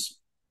those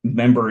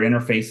member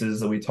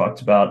interfaces that we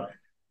talked about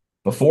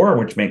before,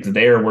 which makes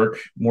their work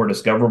more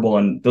discoverable,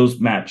 and those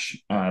match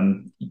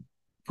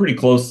pretty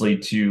closely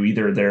to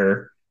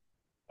either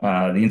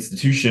the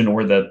institution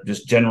or the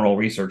just general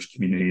research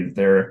community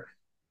that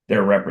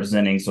they're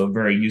representing. So a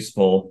very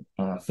useful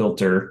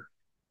filter.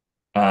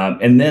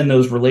 And then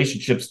those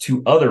relationships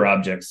to other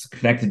objects,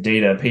 connected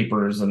data,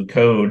 papers, and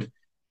code,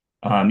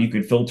 you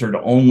could filter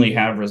to only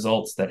have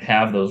results that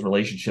have those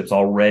relationships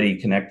already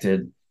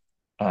connected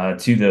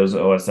to those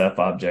OSF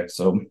objects.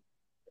 So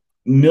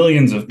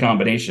millions of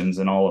combinations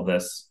in all of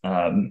this.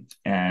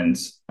 And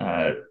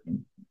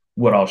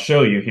what I'll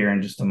show you here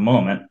in just a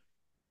moment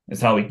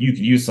is how you could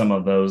use some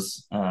of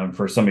those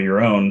for some of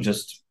your own,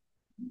 just,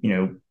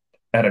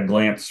 at a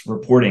glance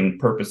reporting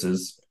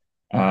purposes.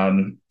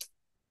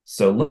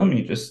 So let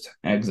me just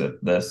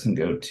exit this and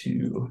go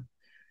to,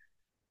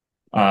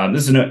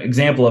 this is an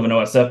example of an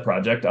OSF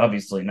project,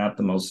 obviously not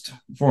the most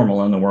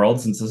formal in the world,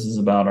 since this is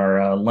about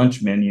our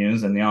lunch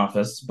menus in the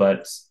office,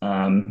 but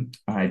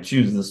I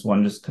choose this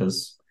one just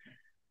because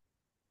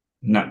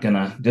I'm not going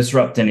to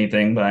disrupt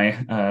anything by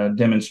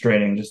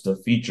demonstrating just a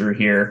feature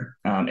here.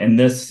 And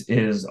this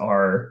is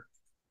our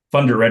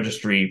funder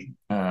registry,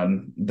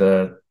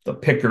 the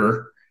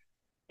picker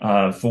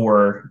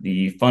for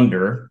the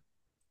funder.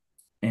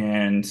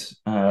 And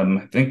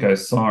I think I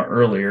saw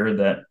earlier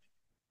that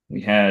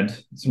we had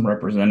some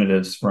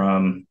representatives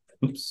from,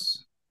 let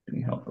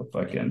me help if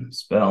I can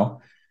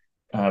spell,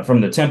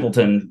 from the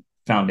Templeton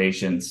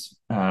Foundations.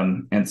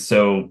 And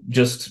so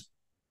just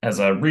as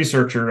a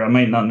researcher, I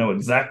might not know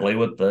exactly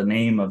what the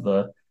name of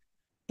the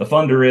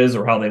funder is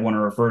or how they want to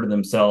refer to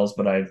themselves,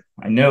 but I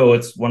know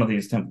it's one of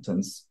these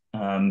Templetons.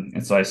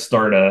 And so I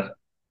start a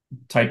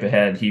type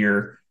ahead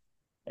here,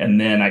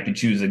 and then I can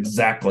choose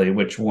exactly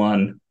which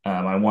one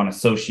I want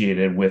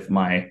associated with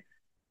my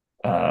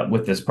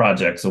with this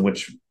project. So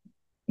which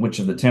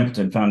of the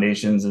Templeton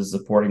Foundations is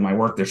supporting my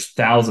work. There's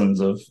thousands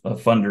of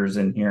funders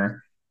in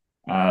here.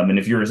 And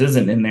if yours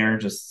isn't in there,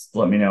 just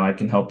let me know. I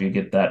can help you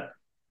get that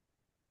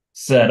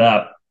set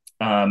up.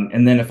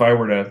 And then if I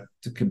were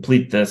to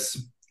complete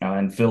this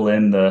and fill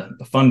in the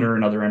funder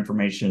and other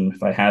information,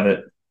 if I have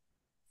it,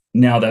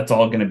 now that's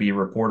all going to be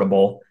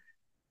reportable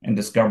and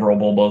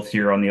discoverable both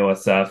here on the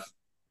OSF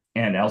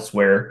and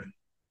elsewhere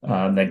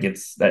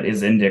that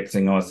is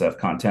indexing OSF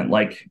content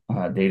like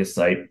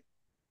DataCite.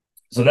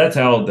 So that's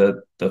how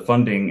the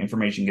funding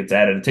information gets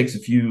added. It takes a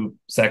few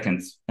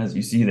seconds, as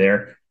you see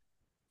there.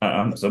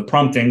 So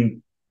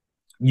prompting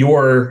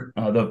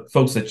the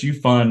folks that you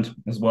fund,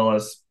 as well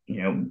as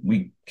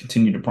we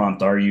continue to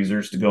prompt our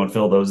users to go and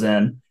fill those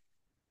in.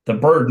 the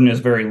burden is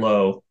very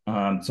low.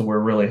 So we're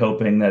really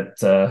hoping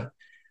that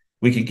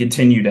we can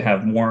continue to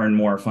have more and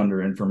more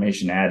funder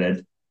information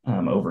added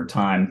over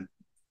time.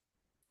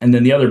 And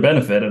then the other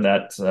benefit of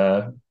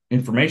that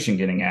information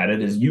getting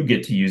added is you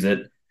get to use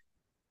it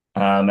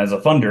as a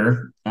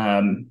funder.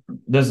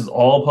 This is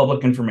all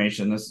public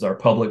information. This is our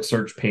public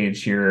search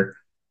page here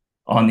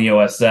on the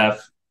OSF,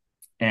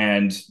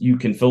 and you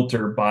can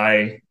filter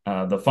by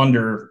the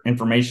funder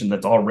information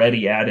that's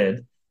already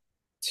added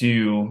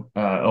to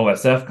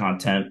OSF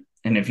content.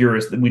 And if you're,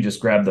 we just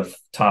grab the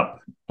top,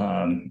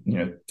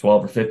 12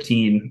 or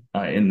 15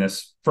 in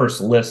this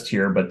first list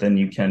here, but then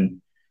you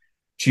can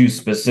choose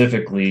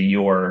specifically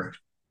your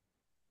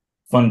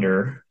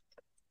funder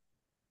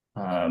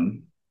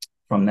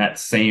from that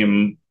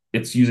same,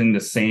 it's using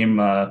the same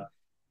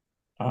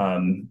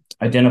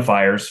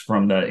identifiers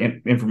from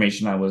the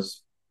information I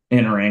was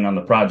entering on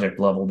the project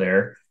level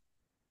there.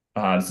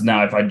 So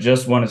now if I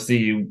just want to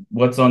see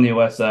what's on the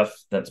OSF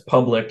that's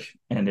public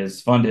and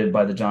is funded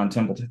by the John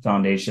Templeton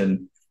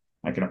Foundation,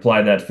 I can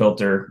apply that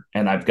filter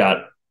and I've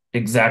got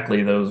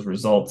exactly those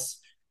results.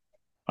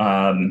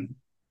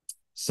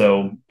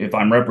 So if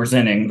I'm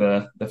representing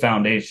the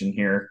foundation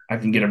here, I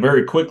can get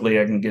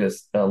I can get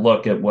a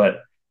look at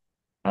what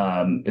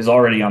is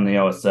already on the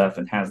OSF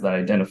and has that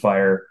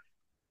identifier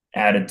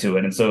added to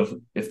it. And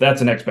so if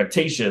that's an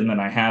expectation that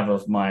I have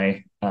of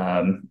my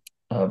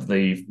of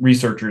the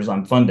researchers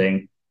I'm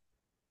funding,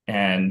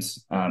 and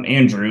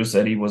Andrew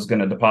said he was going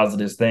to deposit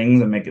his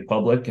things and make it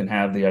public and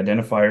have the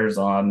identifiers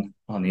on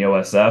the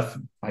OSF,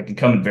 I can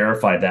come and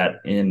verify that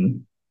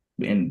in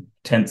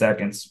 10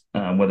 seconds,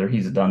 whether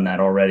he's done that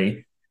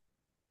already.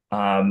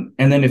 And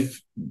then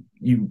if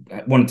you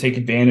want to take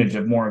advantage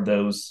of more of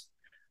those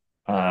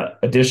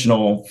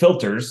additional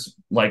filters,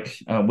 like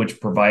which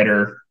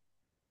provider,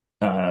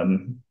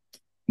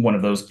 one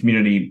of those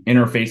community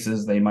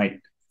interfaces they might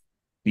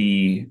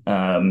be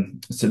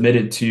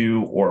submitted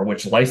to, or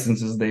which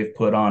licenses they've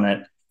put on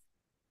it,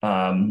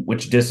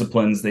 which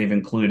disciplines they've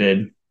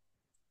included.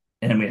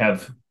 And we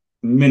have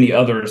many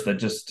others that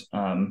just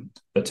any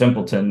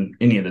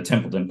of the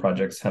Templeton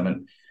projects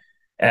haven't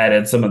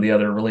added some of the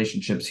other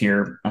relationships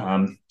here.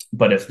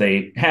 But if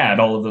they had,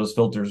 all of those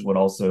filters would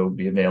also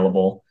be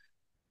available.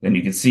 Then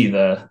you can see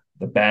the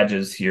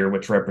badges here,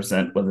 which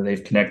represent whether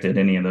they've connected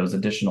any of those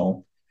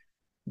additional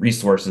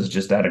resources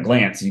just at a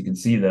glance. You can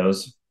see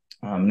those.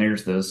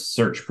 There's those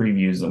search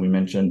previews that we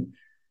mentioned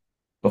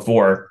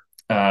before.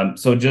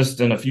 So just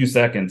in a few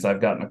seconds,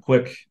 I've gotten a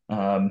quick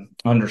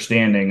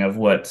understanding of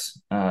what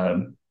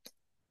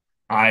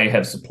I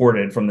have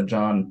supported from the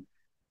John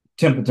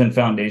Templeton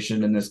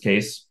Foundation in this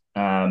case,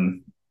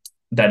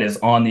 that is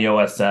on the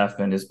OSF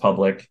and is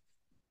public,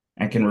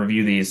 and can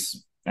review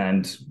these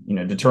and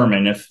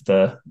determine if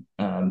the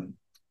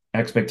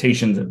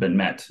expectations have been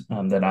met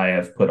that I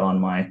have put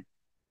on my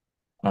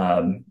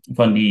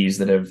fundees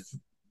that have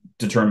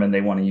determined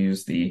they want to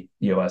use the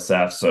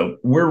OSF. So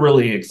we're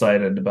really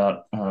excited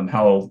about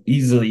how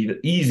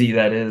easy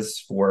that is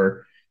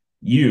for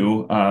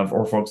you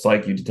or folks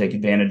like you to take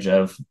advantage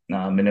of.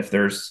 And if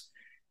there's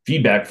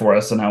feedback for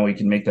us on how we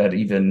can make that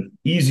even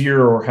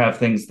easier, or have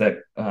things that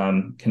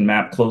can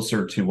map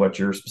closer to what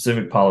your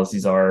specific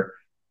policies are,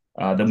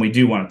 then we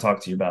do want to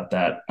talk to you about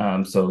that.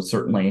 So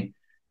certainly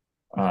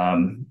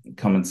come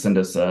and send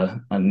us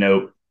a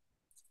note.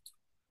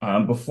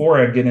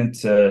 Before I get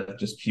into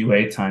just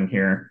QA time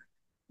here,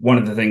 one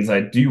of the things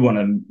I do want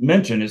to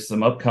mention is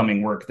some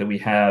upcoming work that we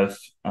have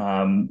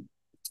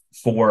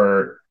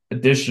for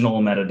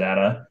additional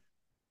metadata.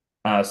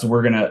 So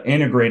we're going to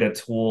integrate a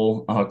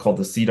tool called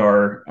the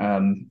CDAR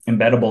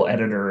embeddable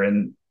editor.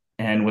 And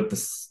what the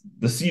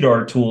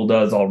CDAR tool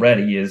does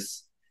already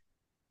is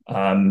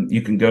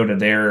you can go to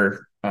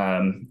their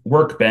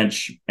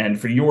workbench, and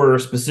for your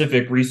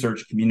specific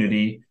research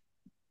community,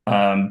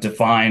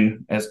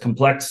 define as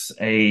complex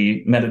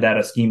a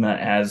metadata schema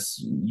as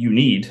you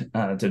need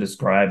to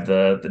describe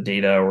the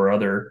data or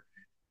other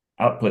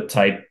output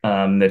type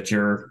that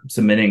you're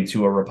submitting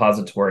to a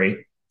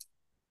repository.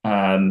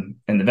 And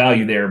the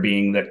value there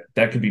being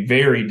that could be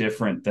very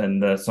different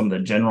than some of the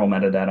general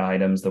metadata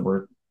items that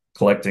we're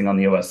collecting on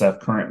the OSF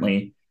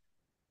currently.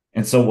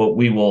 And so what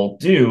we will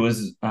do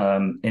is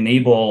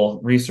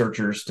enable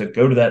researchers to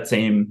go to that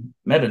same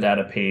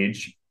metadata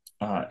page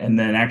and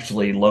then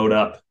actually load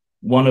up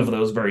one of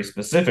those very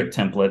specific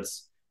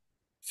templates,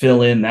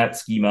 fill in that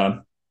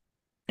schema,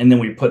 and then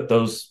we put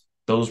those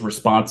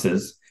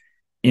responses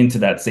into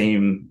that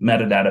same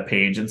metadata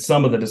page. And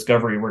some of the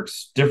discovery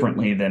works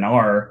differently than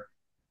our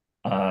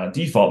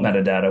default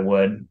metadata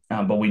would,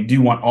 but we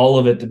do want all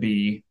of it to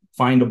be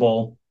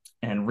findable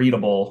and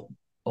readable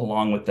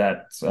along with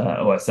that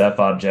OSF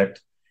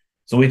object.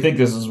 So we think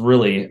this is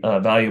really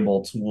a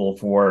valuable tool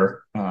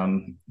for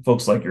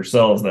folks like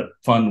yourselves that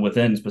fund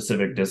within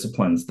specific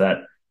disciplines,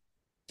 that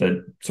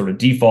the sort of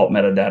default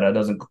metadata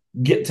doesn't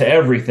get to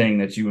everything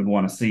that you would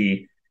want to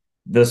see.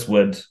 This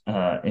would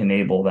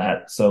enable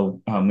that.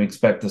 So we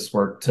expect this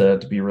work to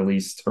be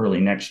released early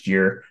next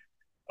year.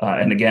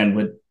 And again,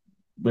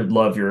 would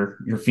love your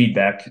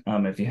feedback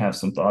if you have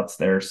some thoughts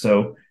there.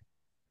 So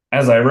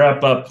as I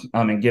wrap up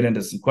and get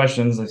into some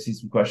questions, I see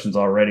some questions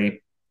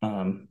already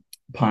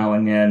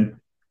piling in.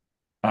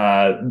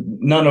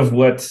 None of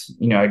what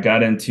I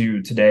got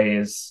into today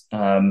is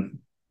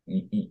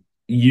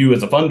you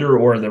as a funder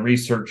or the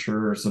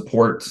researcher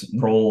support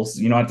roles.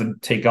 You don't have to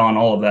take on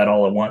all of that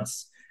all at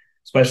once,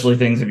 especially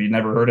things if you've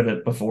never heard of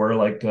it before,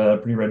 like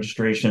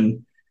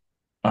pre-registration.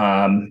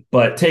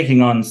 But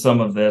taking on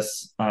some of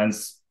this, a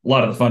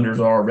lot of the funders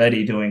are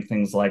already doing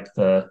things like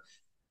the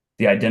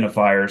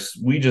identifiers.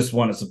 We just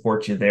want to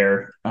support you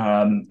there.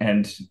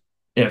 And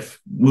if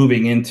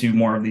moving into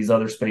more of these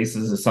other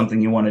spaces is something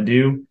you want to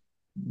do,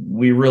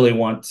 we really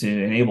want to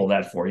enable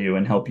that for you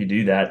and help you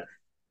do that.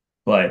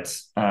 But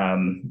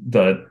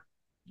the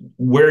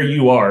where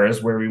you are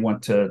is where we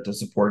want to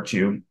support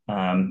you.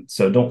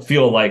 So don't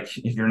feel like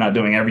if you're not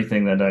doing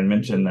everything that I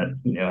mentioned that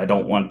I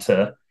don't want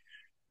to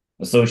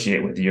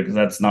associate with you, because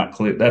that's not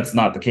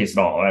the case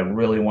at all. I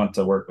really want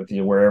to work with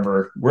you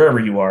wherever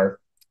you are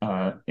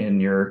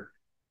in your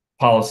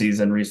policies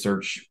and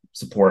research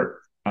support.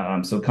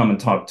 So come and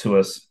talk to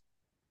us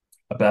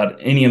about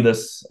any of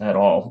this at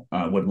all.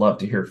 Would love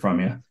to hear from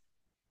you.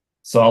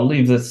 So I'll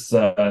leave this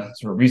sort of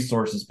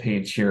resources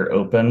page here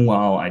open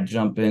while I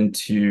jump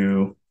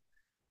into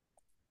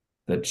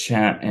the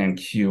chat and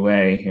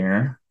QA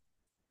here.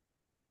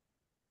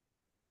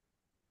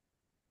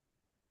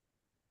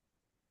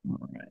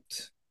 All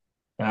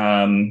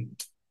right.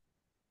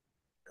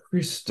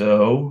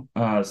 Christo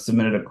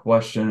submitted a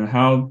question: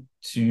 how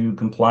to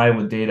comply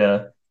with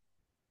data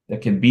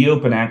that can be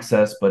open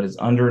access but is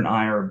under an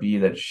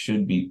IRB that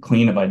should be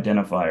clean of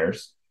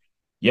identifiers?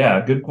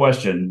 Yeah, good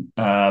question.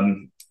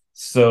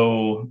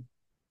 So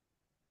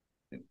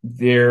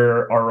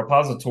there are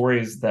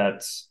repositories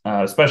that,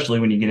 especially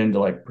when you get into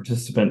like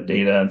participant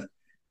data,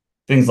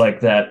 things like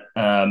that,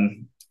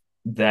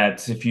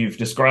 that if you've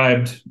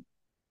described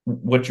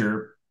what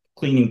your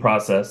cleaning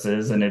process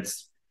is and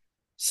it's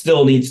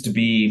still needs to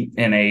be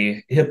in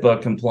a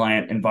HIPAA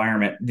compliant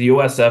environment, the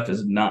OSF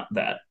is not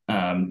that.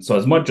 So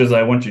as much as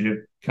I want you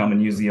to come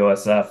and use the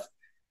OSF,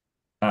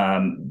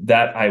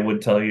 that I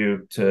would tell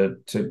you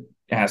to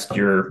ask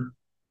your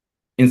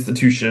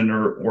institution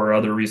or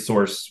other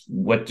resource,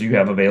 what do you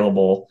have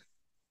available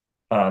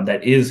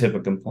that is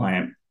HIPAA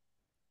compliant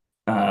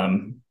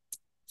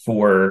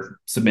for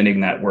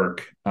submitting that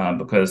work,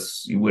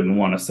 because you wouldn't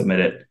want to submit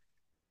it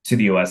to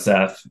the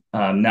OSF.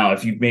 Now,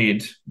 if you've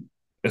made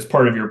as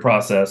part of your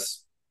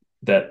process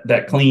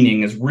that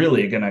cleaning is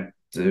really going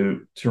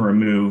to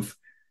remove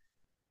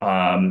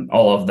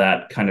all of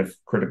that kind of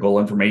critical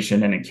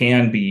information, and it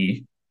can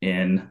be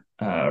in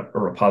a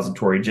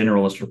repository,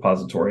 generalist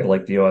repository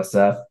like the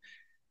OSF,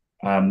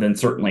 then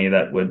certainly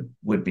that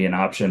would be an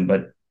option.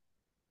 But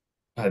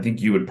I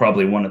think you would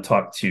probably want to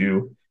talk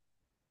to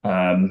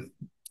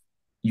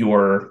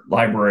your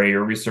library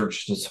or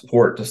research to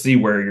support to see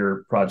where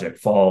your project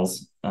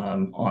falls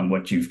on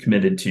what you've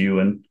committed to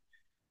and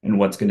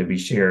what's going to be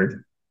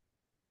shared.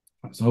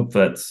 So I hope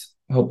that's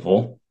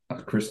helpful,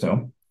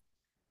 Christo.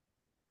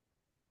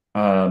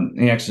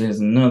 He actually has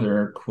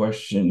another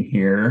question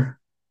here.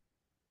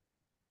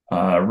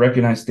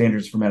 Recognize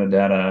standards for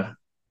metadata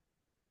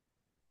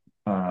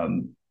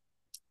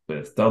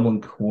with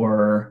Dublin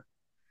Core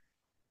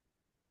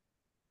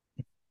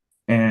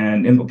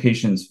and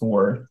implications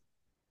for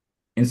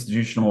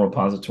institutional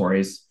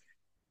repositories.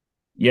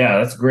 Yeah,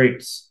 that's a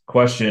great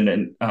question.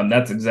 And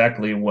that's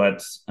exactly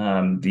what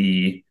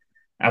the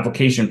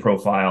application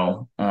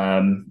profile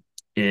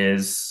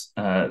is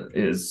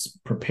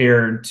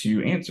prepared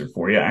to answer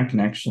for you. I can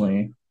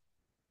actually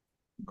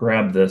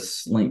grab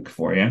this link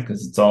for you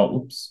because it's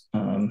all,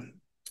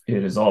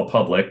 it is all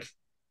public,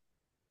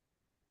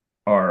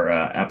 our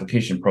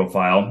application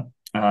profile.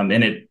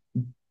 And it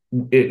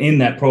in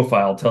that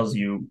profile tells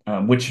you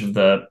which of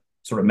the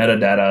sort of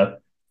metadata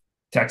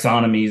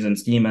taxonomies and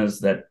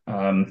schemas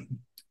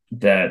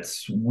that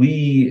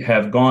we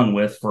have gone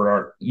with for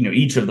our,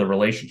 each of the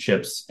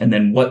relationships, and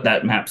then what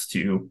that maps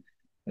to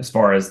as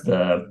far as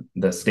the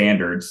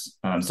standards.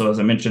 So as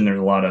I mentioned, there's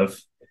a lot of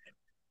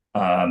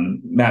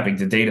mapping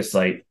to data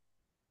site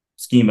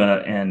schema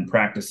and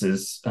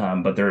practices,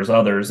 but there's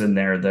others in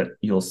there that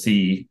you'll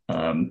see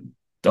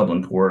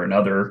Dublin Core and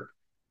other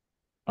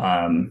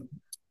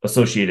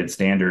associated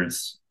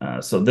standards.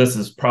 So this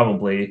is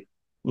probably,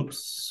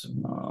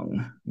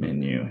 wrong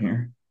menu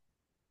here.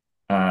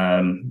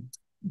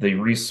 The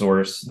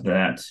resource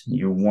that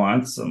you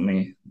want. So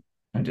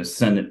I just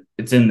send it.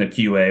 It's in the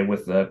QA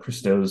with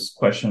Christo's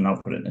question.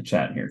 I'll put it in the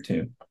chat here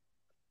too.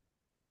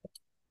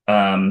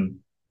 And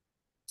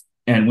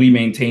we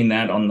maintain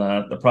that on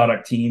the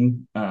product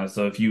team.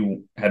 So if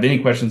you have any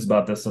questions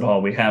about this at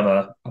all, we have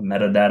a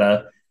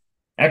metadata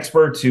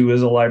expert who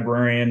is a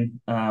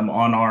librarian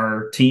on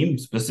our team,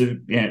 specific,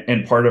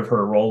 and part of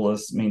her role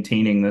is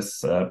maintaining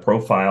this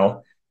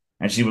profile.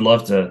 And she would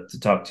love to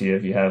talk to you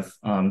if you have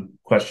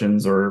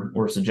questions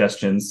or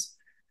suggestions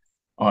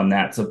on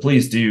that. So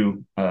please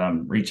do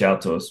reach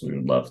out to us. We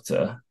would love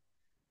to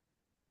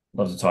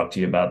talk to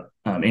you about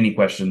any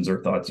questions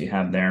or thoughts you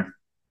have there.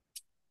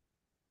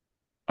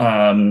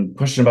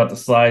 Question about the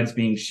slides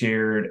being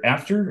shared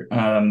after.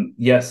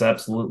 Yes,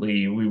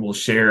 absolutely. We will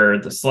share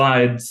the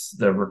slides,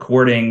 the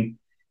recording,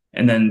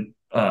 and then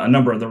a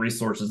number of the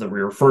resources that we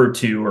referred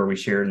to or we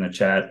shared in the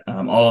chat.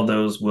 All of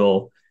those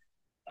will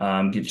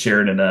get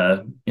shared in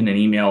an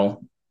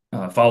email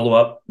follow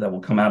up that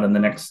will come out in the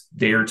next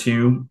day or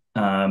two.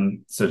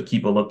 So to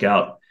keep a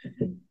lookout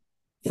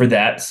for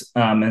that,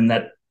 and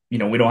that we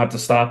don't have to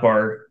stop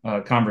our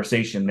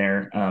conversation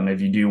there.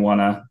 If you do want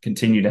to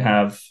continue to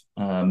have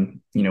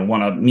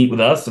want to meet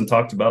with us and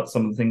talk about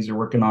some of the things you're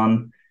working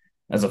on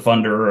as a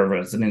funder or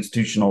as an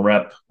institutional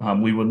rep,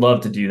 we would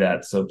love to do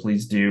that. So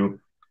please do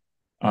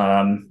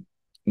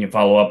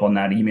follow up on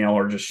that email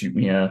or just shoot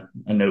me a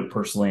note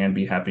personally and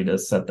be happy to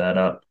set that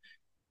up.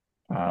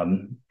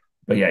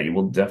 But yeah, you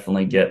will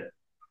definitely get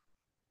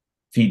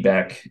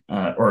feedback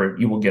or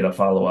you will get a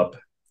follow-up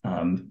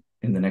in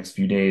the next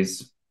few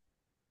days.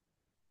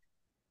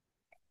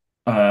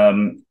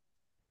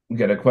 We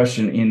got a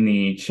question in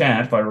the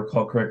chat. If I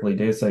recall correctly,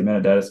 DataCite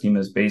metadata schema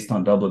is based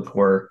on Dublin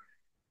Core.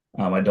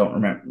 I don't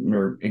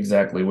remember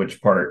exactly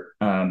which part.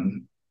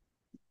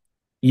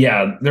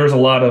 Yeah, there's a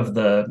lot of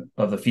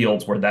the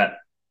fields where that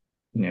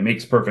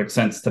makes perfect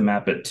sense to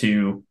map it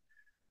to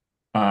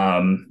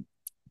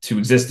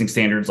existing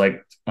standards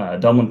like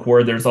Dublin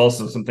Core. There's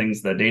also some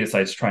things that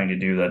DataCite's trying to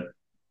do that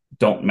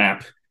don't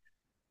map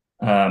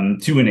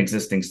to an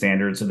existing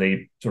standard, so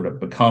they sort of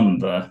become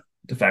the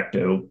de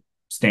facto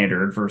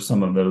standard for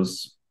some of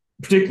those,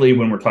 particularly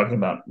when we're talking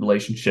about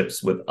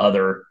relationships with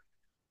other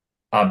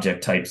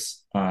object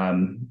types.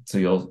 So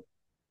you'll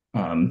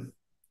that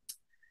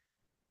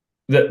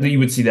you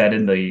would see that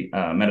in the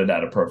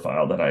metadata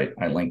profile that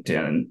I linked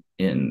in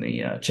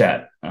the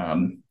chat,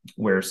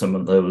 where some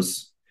of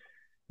those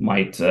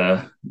might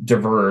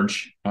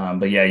diverge.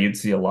 But yeah, you'd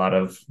see a lot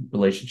of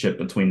relationship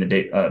between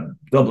the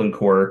Dublin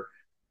Core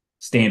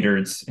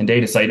standards and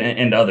DataCite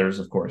and others,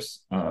 of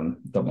course.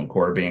 Dublin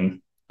Core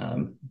being a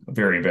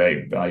very,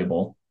 very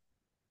valuable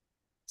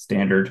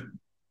standard.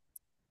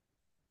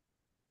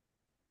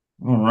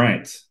 All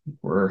right,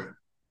 we're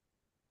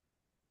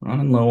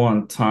running low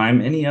on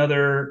time. Any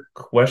other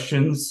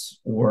questions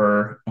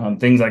or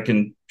things I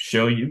can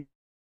show you?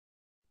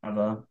 Have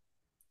a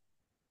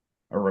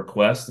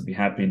request. I'd be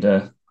happy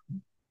to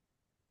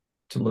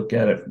look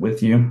at it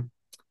with you.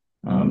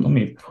 Let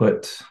me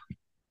put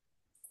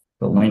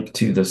the link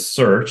to the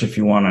search if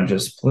you want to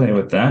just play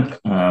with that.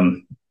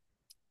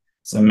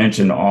 As I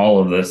mentioned, all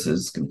of this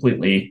is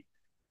completely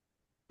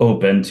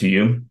open to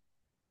you.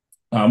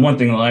 One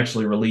thing I'll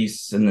actually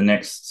release in the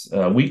next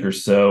week or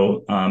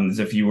so is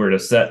if you were to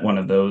set one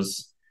of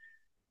those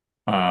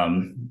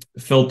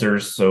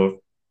filters.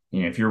 So,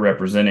 if you're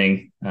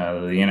representing the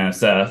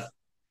NSF,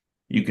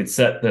 you could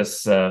set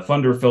this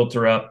funder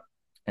filter up,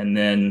 and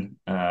then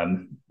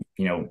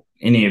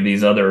any of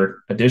these other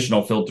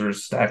additional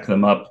filters, stack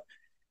them up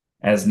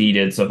as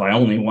needed. So if I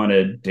only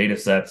wanted data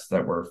sets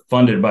that were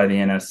funded by the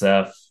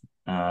NSF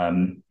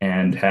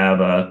and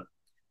have a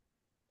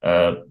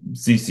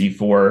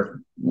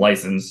CC4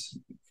 license,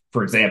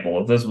 for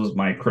example, if this was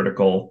my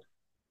critical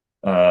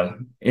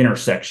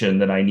intersection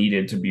that I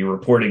needed to be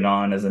reporting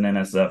on as an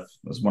NSF,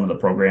 as one of the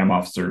program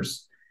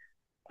officers,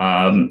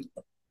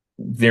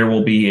 there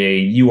will be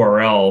a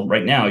URL.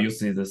 Right now, you'll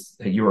see this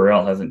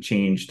URL hasn't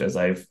changed as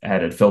I've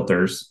added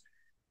filters.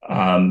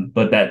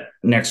 But that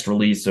next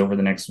release over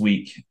the next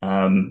week,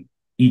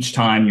 each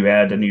time you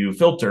add a new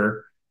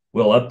filter,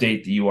 we'll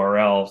update the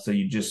URL. So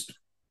you just,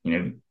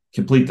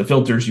 complete the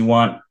filters you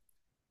want,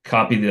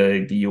 copy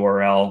the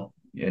URL,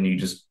 and you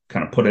just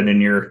kind of put it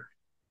in your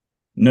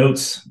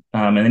notes.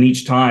 And then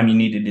each time you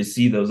needed to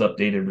see those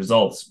updated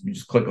results, you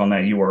just click on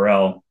that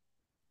URL,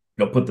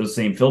 you'll put those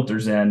same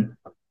filters in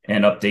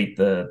and update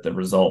the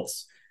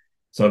results.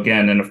 So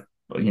again, in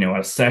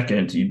a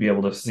second, you'd be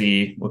able to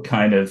see what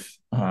kind of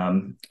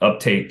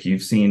uptake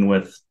you've seen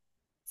with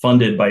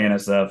funded by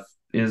NSF,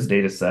 is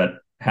dataset,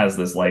 has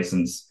this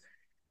license,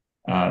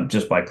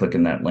 just by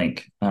clicking that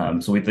link.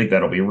 So we think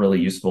that'll be really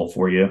useful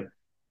for you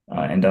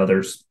and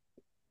others.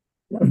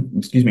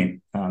 Excuse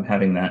me,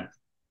 having that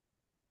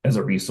as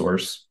a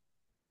resource.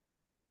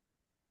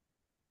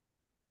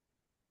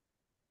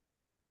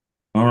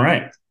 All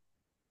right. I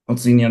don't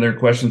see any other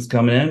questions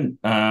coming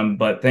in,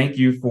 but thank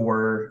you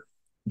for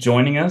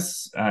joining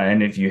us.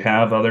 And if you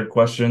have other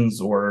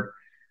questions or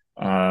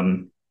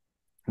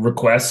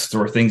requests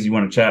or things you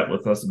want to chat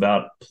with us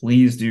about,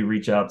 please do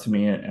reach out to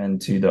me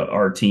and to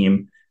our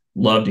team.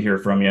 Love to hear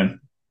from you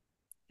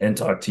and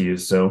talk to you.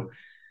 So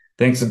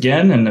thanks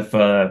again. And if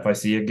I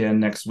see you again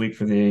next week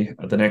for the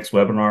next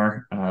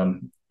webinar,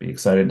 be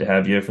excited to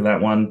have you for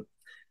that one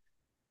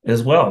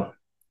as well.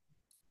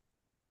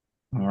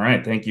 All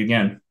right. Thank you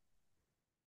again.